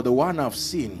 And for the one I've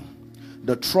seen,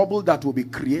 the trouble that will be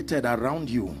created around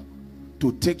you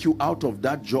to take you out of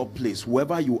that job place,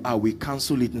 wherever you are, we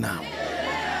cancel it now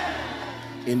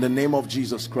in the name of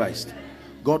Jesus Christ.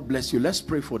 God bless you. Let's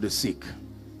pray for the sick.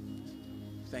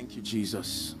 Thank you,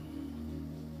 Jesus.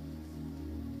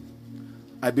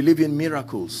 I believe in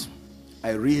miracles.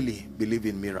 I really believe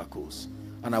in miracles.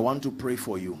 And I want to pray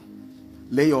for you.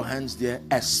 Lay your hands there,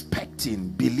 expecting,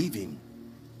 believing.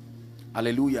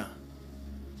 Hallelujah.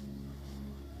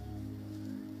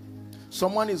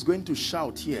 Someone is going to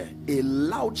shout here, a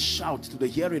loud shout to the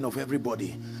hearing of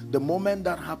everybody. The moment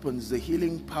that happens, the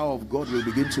healing power of God will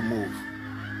begin to move.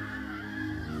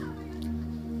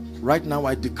 Right now,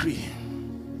 I decree,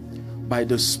 by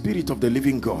the Spirit of the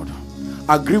living God,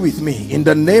 agree with me in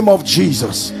the name of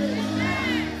Jesus.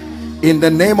 In the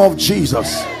name of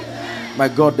Jesus. My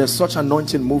God, there's such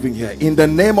anointing moving here. In the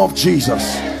name of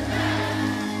Jesus.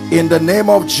 In the name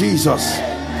of Jesus.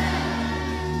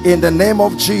 In the name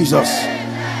of Jesus.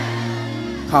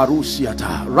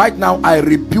 Right now, I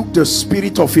rebuke the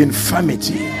spirit of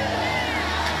infirmity.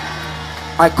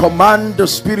 I command the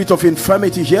spirit of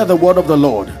infirmity, hear the word of the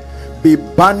Lord, be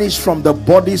banished from the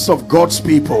bodies of God's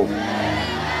people.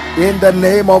 In the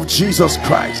name of Jesus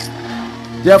Christ.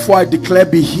 Therefore, I declare,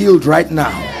 be healed right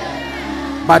now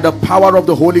by the power of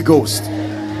the Holy Ghost.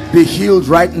 Be healed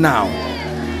right now.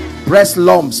 Breast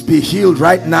lumps, be healed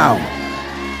right now.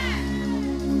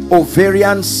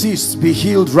 Ovarian cysts, be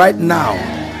healed right now.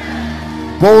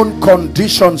 Bone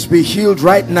conditions, be healed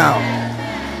right now.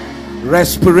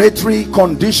 Respiratory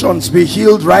conditions, be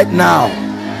healed right now.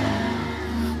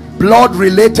 Blood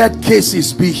related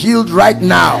cases, be healed right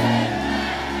now.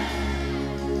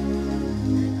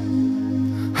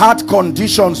 Heart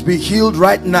conditions be healed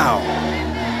right now.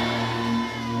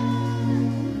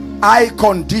 Eye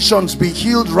conditions be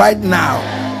healed right now.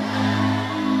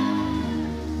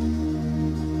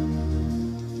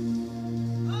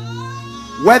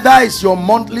 Whether it's your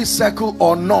monthly cycle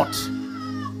or not,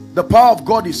 the power of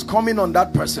God is coming on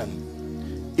that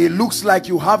person. It looks like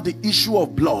you have the issue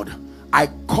of blood.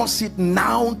 I curse it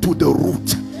now to the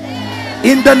root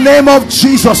in the name of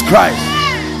Jesus Christ.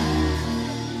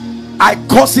 I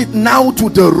curse it now to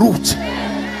the root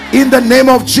in the name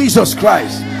of Jesus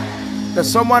Christ.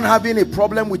 There's someone having a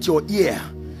problem with your ear.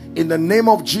 In the name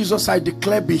of Jesus, I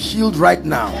declare, be healed right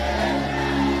now.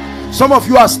 Some of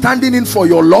you are standing in for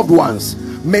your loved ones.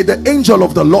 May the angel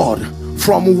of the Lord,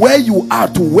 from where you are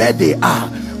to where they are,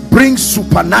 bring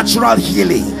supernatural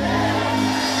healing.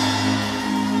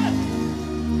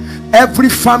 Every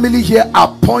family here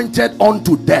appointed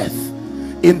unto death,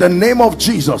 in the name of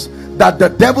Jesus, that the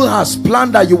devil has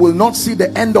planned that you will not see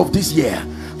the end of this year,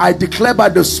 I declare by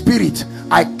the Spirit,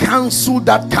 I cancel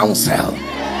that counsel.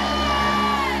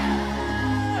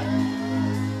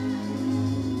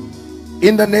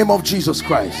 In the name of Jesus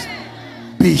Christ,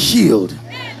 be healed,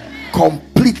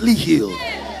 completely healed,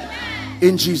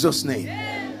 in Jesus' name.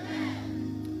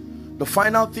 The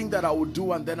final thing that I will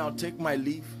do, and then I'll take my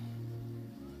leave.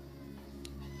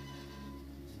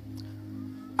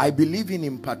 I believe in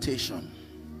impartation.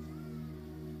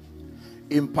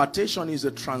 Impartation is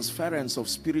a transference of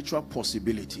spiritual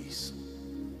possibilities.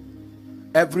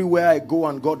 Everywhere I go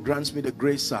and God grants me the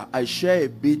grace, I share a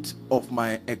bit of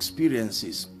my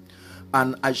experiences,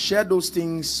 and I share those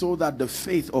things so that the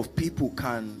faith of people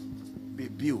can be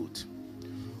built.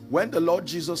 When the Lord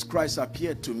Jesus Christ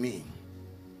appeared to me,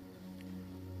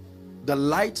 the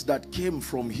light that came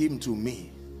from him to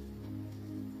me,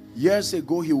 years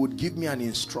ago, he would give me an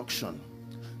instruction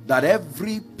that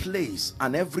every place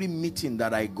and every meeting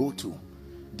that I go to,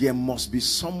 there must be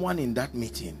someone in that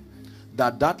meeting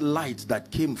that light that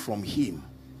came from him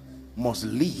must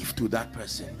leave to that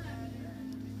person.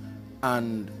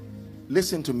 And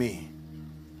listen to me,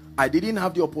 I didn't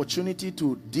have the opportunity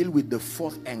to deal with the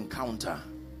fourth encounter,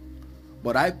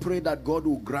 but I pray that God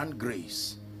will grant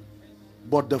grace.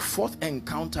 But the fourth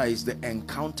encounter is the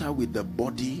encounter with the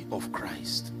body of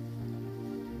Christ.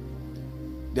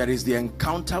 There is the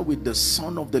encounter with the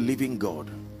Son of the living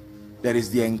God. There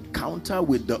is the encounter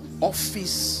with the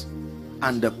office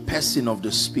and the person of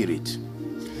the Spirit.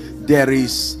 There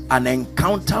is an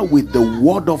encounter with the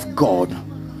Word of God,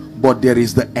 but there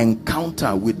is the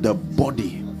encounter with the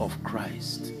body of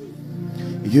Christ.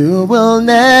 You will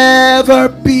never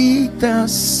be the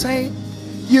same.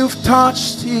 You've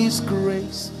touched his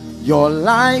grace. Your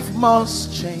life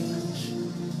must change.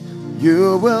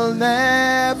 You will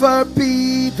never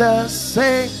be the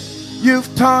same.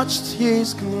 You've touched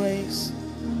his grace.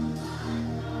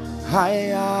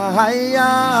 Hiya,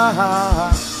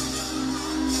 hiya.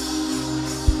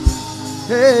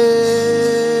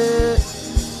 Hey.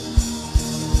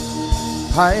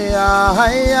 Hiya,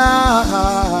 hiya.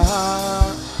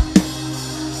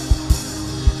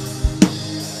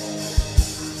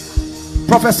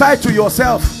 Prophesy to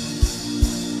yourself.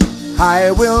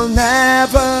 I will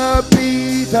never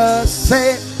be the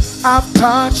same. I've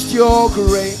touched your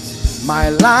grace. My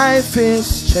life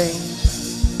is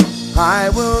changed. I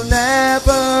will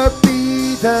never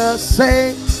be the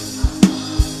same.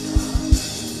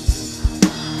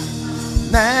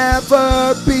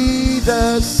 Never be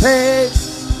the same.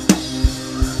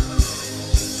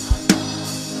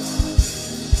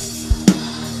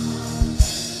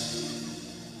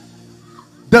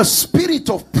 The spirit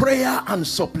of prayer and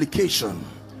supplication.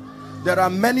 There are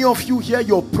many of you here,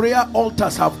 your prayer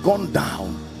altars have gone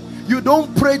down. You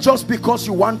don't pray just because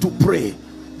you want to pray.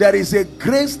 There is a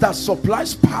grace that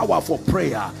supplies power for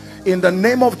prayer. In the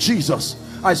name of Jesus,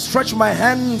 I stretch my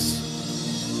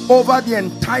hands over the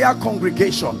entire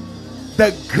congregation.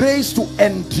 The grace to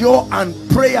endure and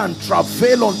pray and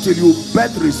travail until you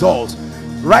birth results.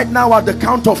 Right now, at the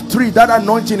count of 3, that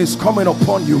anointing is coming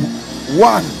upon you.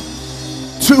 1,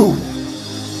 2,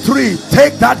 3.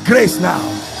 Take that grace now.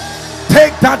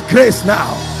 Take that grace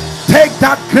now. Take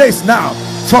that grace now.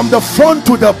 From the front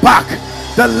to the back,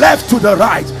 the left to the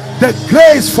right. The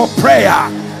grace for prayer,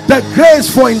 the grace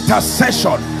for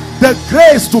intercession, the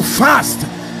grace to fast,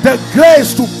 the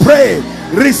grace to pray.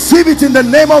 Receive it in the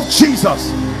name of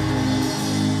Jesus.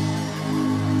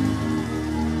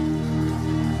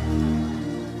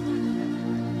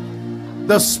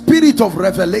 The spirit of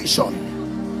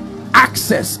revelation,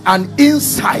 access and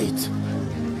insight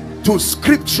to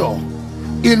scripture,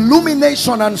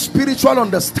 illumination and spiritual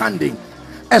understanding,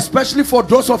 especially for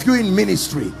those of you in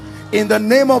ministry. In the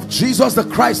name of Jesus the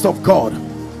Christ of God,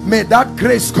 may that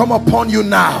grace come upon you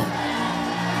now.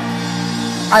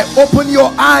 I open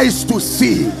your eyes to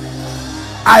see.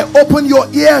 I open your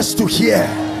ears to hear.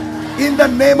 In the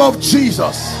name of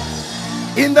Jesus.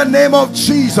 In the name of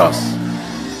Jesus.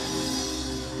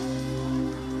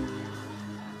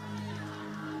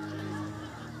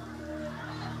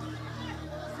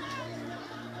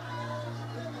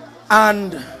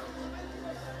 And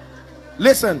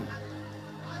listen.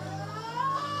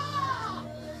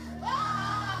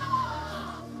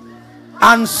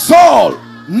 And Saul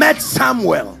met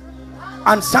Samuel,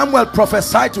 and Samuel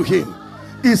prophesied to him.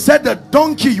 He said, the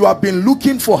donkey you have been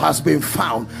looking for has been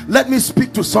found. Let me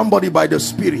speak to somebody by the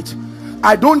Spirit.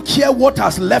 I don't care what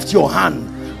has left your hand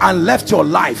and left your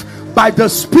life. By the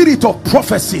spirit of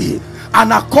prophecy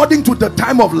and according to the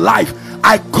time of life,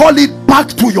 I call it back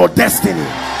to your destiny.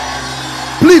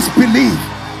 Please believe.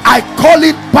 I call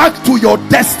it back to your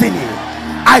destiny.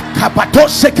 I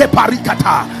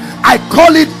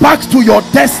call it back to your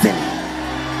destiny.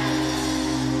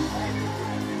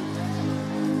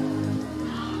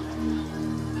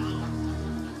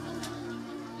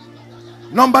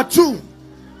 Number 2,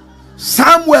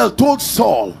 Samuel told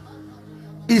Saul,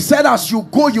 he said, as you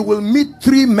go, you will meet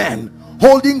 3 men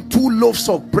holding 2 loaves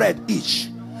of bread each.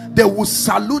 They will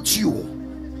salute you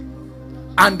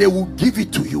and they will give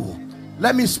it to you.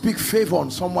 Let me speak favor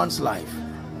on someone's life.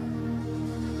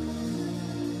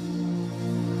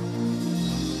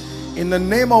 In the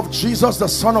name of Jesus, the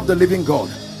Son of the living God,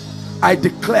 I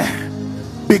declare,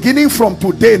 beginning from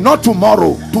today, not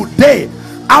tomorrow, today,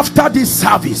 after this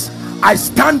service, I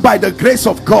stand by the grace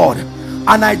of God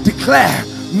and I declare,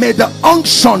 may the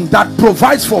unction that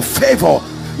provides for favor,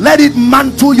 let it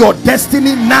mantle your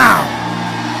destiny now.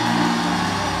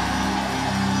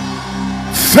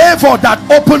 Favor that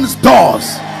opens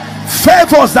doors,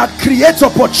 favors that creates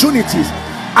opportunities.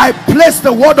 I place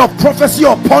the word of prophecy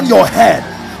upon your head,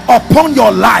 upon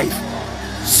your life.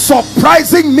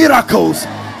 Surprising miracles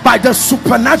by the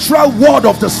supernatural word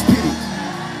of the Spirit.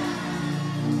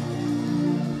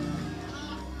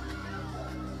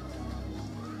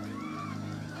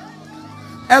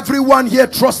 Everyone here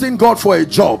trusting God for a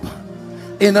job,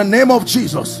 in the name of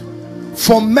Jesus.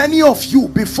 For many of you,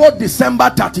 before December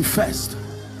 31st,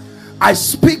 I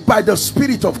speak by the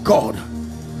Spirit of God.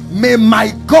 May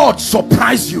my God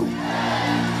surprise you.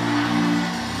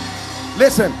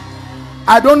 Listen,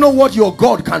 I don't know what your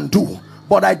God can do,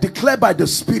 but I declare by the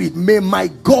Spirit, may my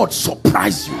God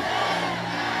surprise you.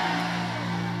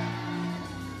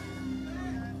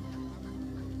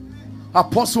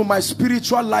 Apostle, my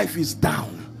spiritual life is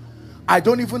down. I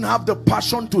don't even have the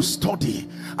passion to study.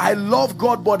 I love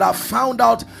God, but I found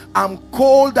out I'm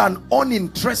cold and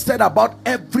uninterested about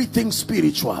everything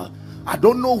spiritual. I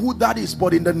don't know who that is,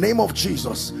 but in the name of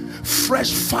Jesus,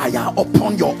 fresh fire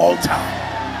upon your altar,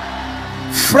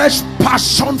 fresh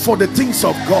passion for the things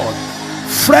of God,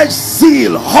 fresh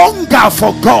zeal, hunger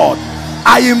for God.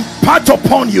 I impart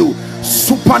upon you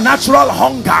supernatural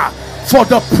hunger for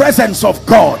the presence of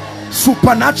God,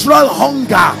 supernatural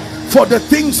hunger for the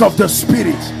things of the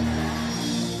Spirit.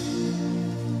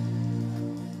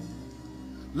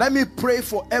 Let me pray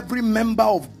for every member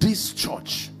of this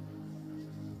church.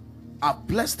 I've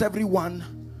blessed everyone,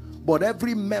 but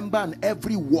every member and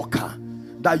every worker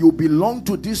that you belong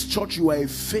to this church, you are a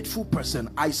faithful person.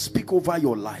 I speak over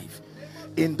your life.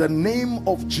 In the name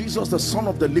of Jesus, the Son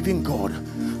of the living God,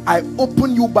 I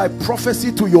open you by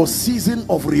prophecy to your season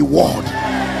of reward.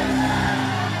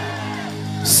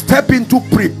 Step into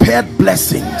prepared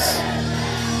blessings.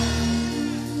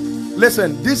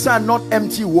 Listen, these are not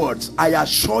empty words. I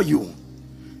assure you,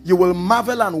 you will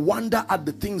marvel and wonder at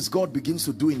the things God begins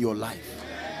to do in your life.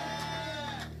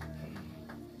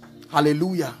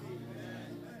 Hallelujah.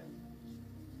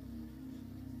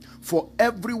 For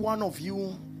every one of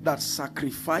you that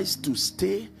sacrificed to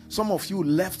stay, some of you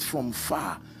left from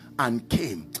far and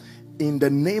came, in the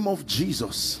name of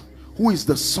Jesus, who is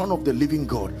the Son of the living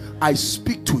God, I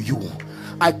speak to you.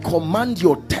 I command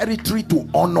your territory to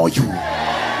honor you.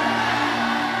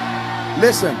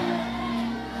 Listen,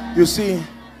 you see,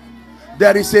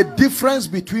 there is a difference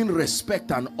between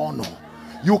respect and honor.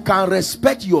 You can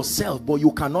respect yourself, but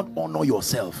you cannot honor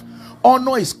yourself.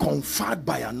 Honor is conferred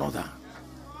by another.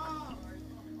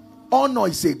 Honor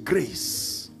is a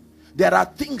grace. There are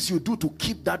things you do to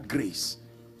keep that grace.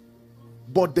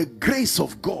 But the grace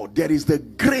of God, there is the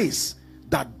grace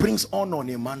that brings honor in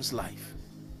a man's life.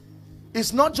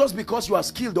 It's not just because you are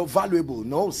skilled or valuable.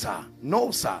 No, sir.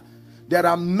 No, sir. There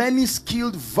are many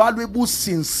skilled, valuable,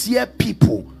 sincere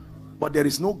people, but there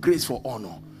is no grace for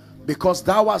honor. Because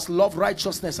thou hast loved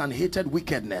righteousness and hated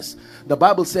wickedness. The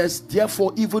Bible says,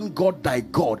 therefore even God thy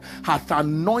God hath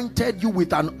anointed you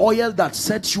with an oil that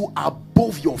sets you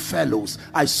above your fellows.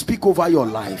 I speak over your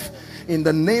life. In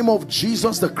the name of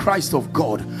Jesus the Christ of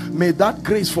God, may that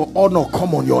grace for honor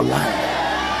come on your life.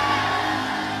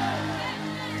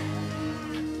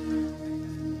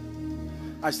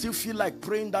 I still feel like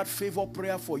praying that favor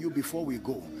prayer for you before we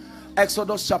go.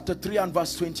 Exodus chapter 3 and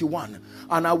verse 21.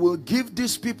 And I will give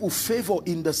these people favor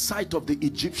in the sight of the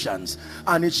Egyptians,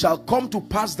 and it shall come to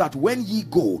pass that when ye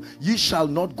go, ye shall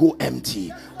not go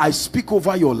empty. I speak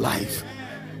over your life.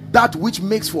 That which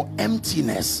makes for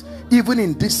emptiness, even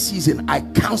in this season, I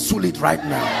cancel it right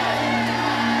now.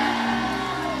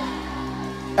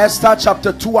 Esther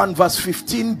chapter 2 and verse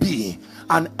 15b.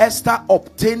 And Esther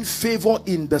obtained favor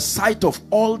in the sight of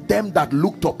all them that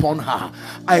looked upon her.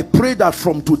 I pray that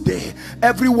from today,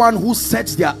 everyone who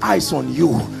sets their eyes on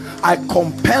you, I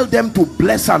compel them to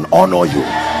bless and honor you.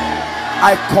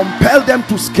 I compel them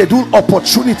to schedule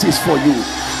opportunities for you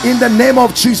in the name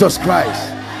of Jesus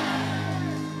Christ.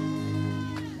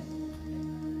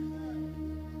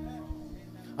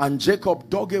 And Jacob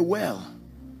dug a well,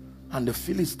 and the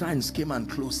Philistines came and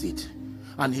closed it.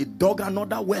 And he dug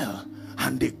another well,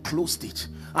 and they closed it.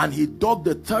 And he dug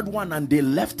the third one, and they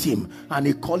left him, and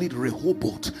he called it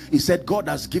Rehoboth. He said, God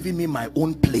has given me my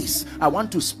own place. I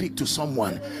want to speak to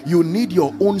someone. You need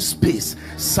your own space,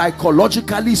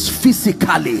 psychologically,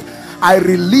 physically. I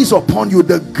release upon you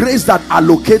the grace that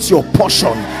allocates your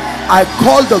portion. I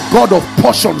call the God of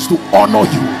portions to honor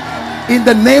you in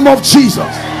the name of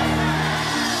Jesus.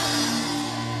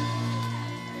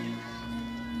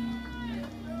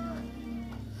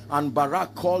 And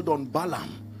Barak called on Balaam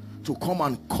to come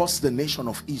and curse the nation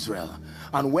of Israel.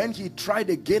 And when he tried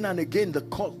again and again, the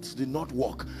cult did not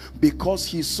work, because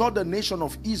he saw the nation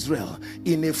of Israel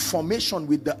in a formation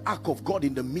with the ark of God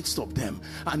in the midst of them.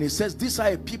 And he says, these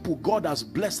are a people God has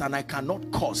blessed, and I cannot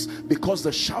curse, because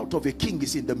the shout of a king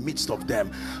is in the midst of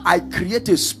them. I create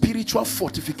a spiritual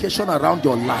fortification around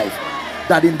your life,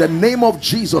 that in the name of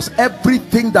Jesus,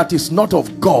 everything that is not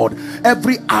of God,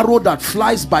 every arrow that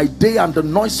flies by day and the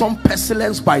noisome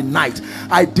pestilence by night,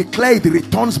 I declare it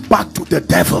returns back to the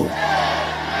devil.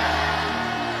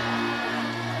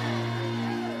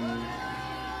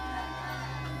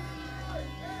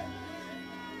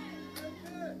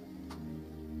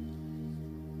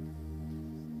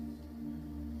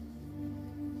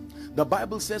 The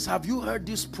Bible says, have you heard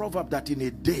this proverb, that in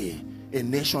a day a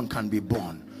nation can be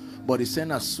born? But he said,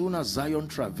 as soon as Zion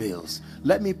travails.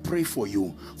 Let me pray for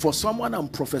you. For someone, I'm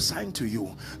prophesying to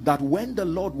you that when the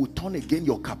Lord will turn again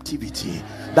your captivity,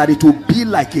 that it will be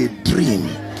like a dream.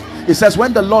 It says,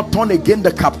 when the Lord turned again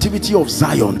the captivity of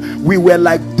Zion, we were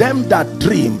like them that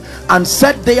dream, and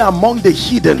said they among the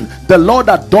hidden, the Lord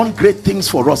hath done great things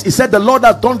for us. He said, the Lord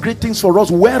hath done great things for us,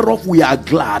 whereof we are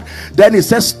glad. Then he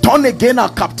says, turn again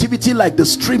our captivity like the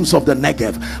streams of the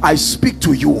Negev. I speak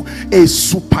to you a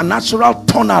supernatural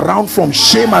turnaround from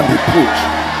shame and reproach.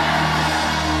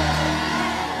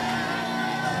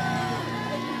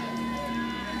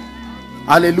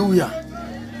 Hallelujah.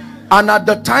 And at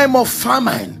the time of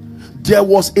famine, there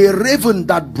was a raven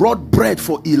that brought bread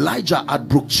for Elijah at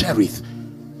Brook Cherith.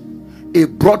 He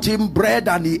brought him bread,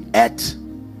 and he ate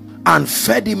and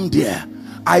fed him there.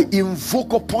 I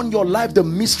invoke upon your life the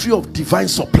mystery of divine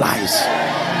supplies.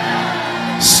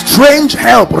 Strange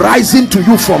help rising to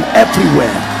you from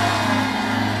everywhere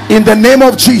in the name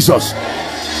of Jesus.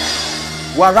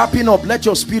 We're wrapping up. Let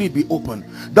your spirit be open.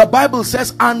 The Bible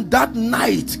says, and that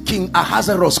night King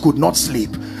Ahasuerus could not sleep,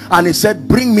 and he said,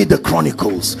 bring me the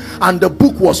Chronicles. And the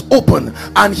book was open,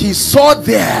 and he saw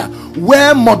there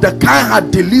where Mordecai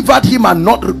had delivered him and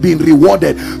not been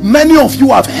rewarded. Many of you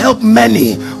have helped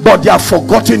many, but they have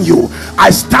forgotten you.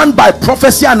 I stand by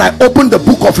prophecy, and I open the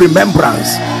book of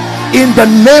remembrance in the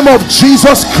name of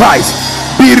Jesus Christ.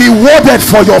 Be rewarded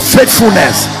for your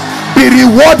faithfulness. Be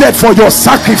rewarded for your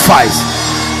sacrifice.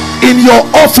 In your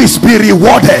office, be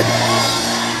rewarded.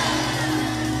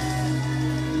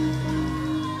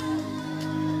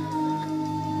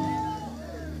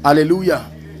 Hallelujah.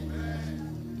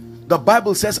 The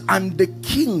Bible says, and the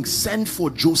king sent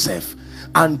for Joseph,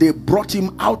 and they brought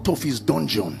him out of his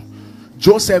dungeon.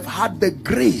 Joseph had the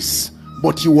grace,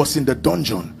 but he was in the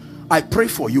dungeon. I pray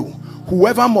for you,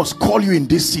 whoever must call you in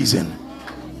this season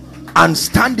and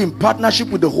stand in partnership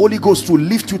with the Holy Ghost to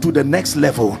lift you to the next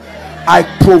level, I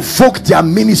provoke their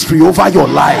ministry over your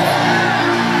life.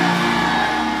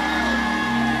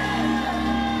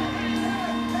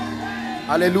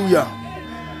 Hallelujah.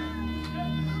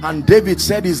 And David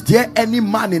said, is there any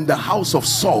man in the house of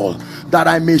Saul that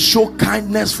I may show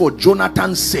kindness for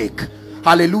Jonathan's sake.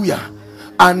 Hallelujah.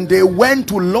 And they went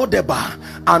to Lodebar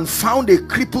and found a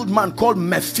crippled man called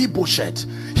Mephibosheth.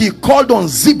 He called on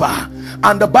Ziba,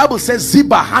 and the Bible says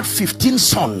Ziba had 15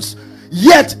 sons.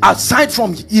 Yet aside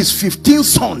from his 15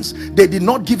 sons, they did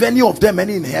not give any of them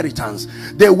any inheritance.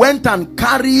 They went and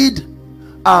carried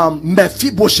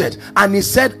Mephibosheth, and he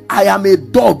said, I am a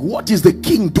dog. What is the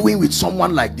king doing with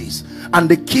someone like this? And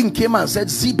the king came and said,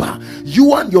 Ziba,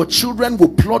 you and your children will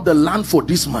plot the land for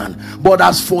this man, but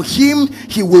as for him,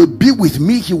 he will be with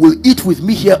me, he will eat with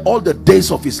me here all the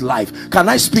days of his life. Can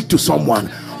I speak to someone?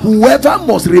 Whoever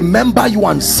must remember you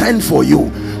and send for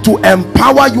you to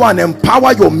empower you and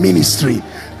empower your ministry,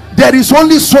 there is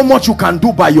only so much you can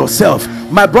do by yourself.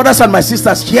 My brothers and my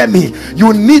sisters, hear me.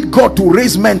 You need God to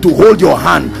raise men to hold your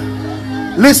hand.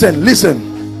 Listen, listen.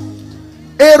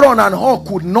 Aaron and Hur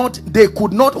could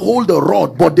not hold the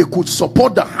rod, but they could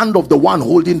support the hand of the one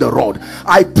holding the rod.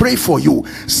 I pray for you,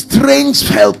 strange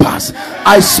helpers.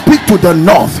 I speak to the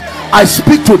north, I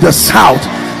speak to the south,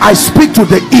 I speak to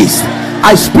the east,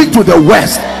 I speak to the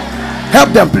west. Help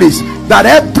them, please, that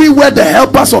everywhere the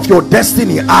helpers of your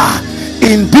destiny are,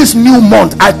 in this new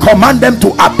month, I command them to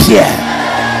appear.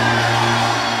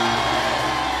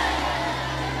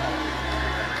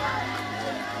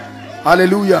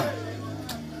 Hallelujah.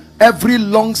 Every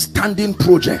long-standing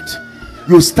project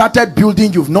you started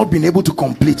building, you've not been able to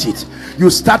complete it.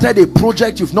 You started a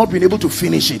project, you've not been able to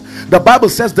finish it. The Bible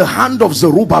says the hand of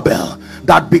Zerubbabel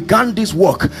that began this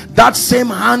work, that same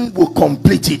hand will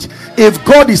complete it. If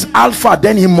God is Alpha,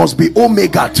 then he must be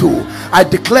Omega too. I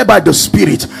declare by the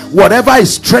Spirit, whatever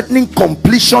is threatening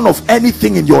completion of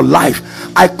anything in your life,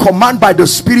 I command by the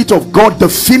Spirit of God, the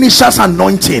finisher's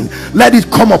anointing, let it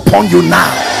come upon you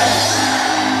now.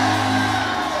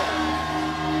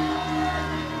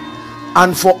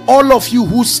 And for all of you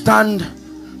who stand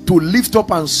to lift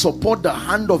up and support the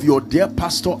hand of your dear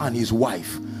pastor and his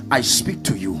wife, I speak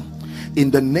to you in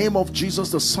the name of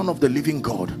Jesus, the Son of the living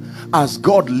God. As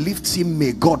God lifts him,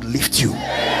 may God lift you.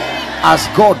 As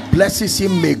God blesses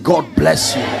him, may God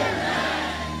bless you.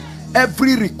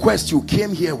 Every request you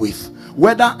came here with,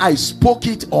 whether I spoke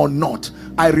it or not,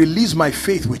 I release my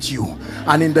faith with you,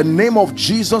 and in the name of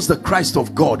Jesus the Christ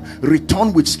of God,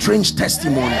 return with strange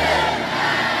testimony.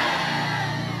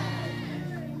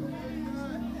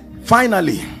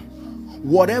 Finally,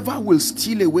 whatever will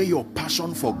steal away your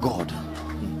passion for God,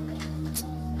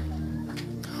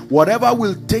 whatever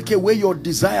will take away your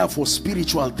desire for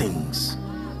spiritual things,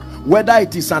 whether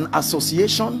it is an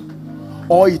association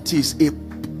or it is a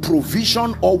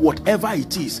provision or whatever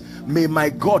it is, may my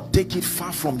God take it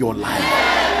far from your life.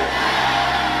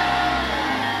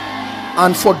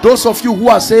 And for those of you who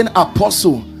are saying,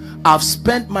 Apostle, I've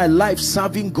spent my life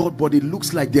serving God, but it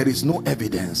looks like there is no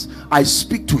evidence, I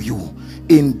speak to you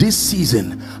in this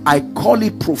season. I call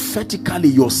it prophetically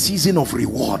your season of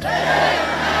reward.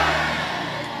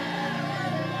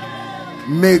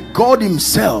 May God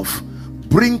himself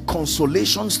bring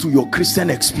consolations to your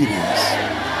Christian experience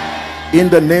in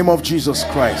the name of Jesus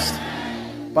Christ.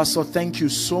 Pastor, thank you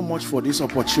so much for this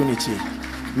opportunity.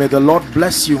 May the Lord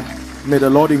bless you. May the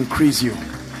Lord increase you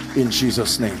in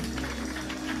Jesus' name.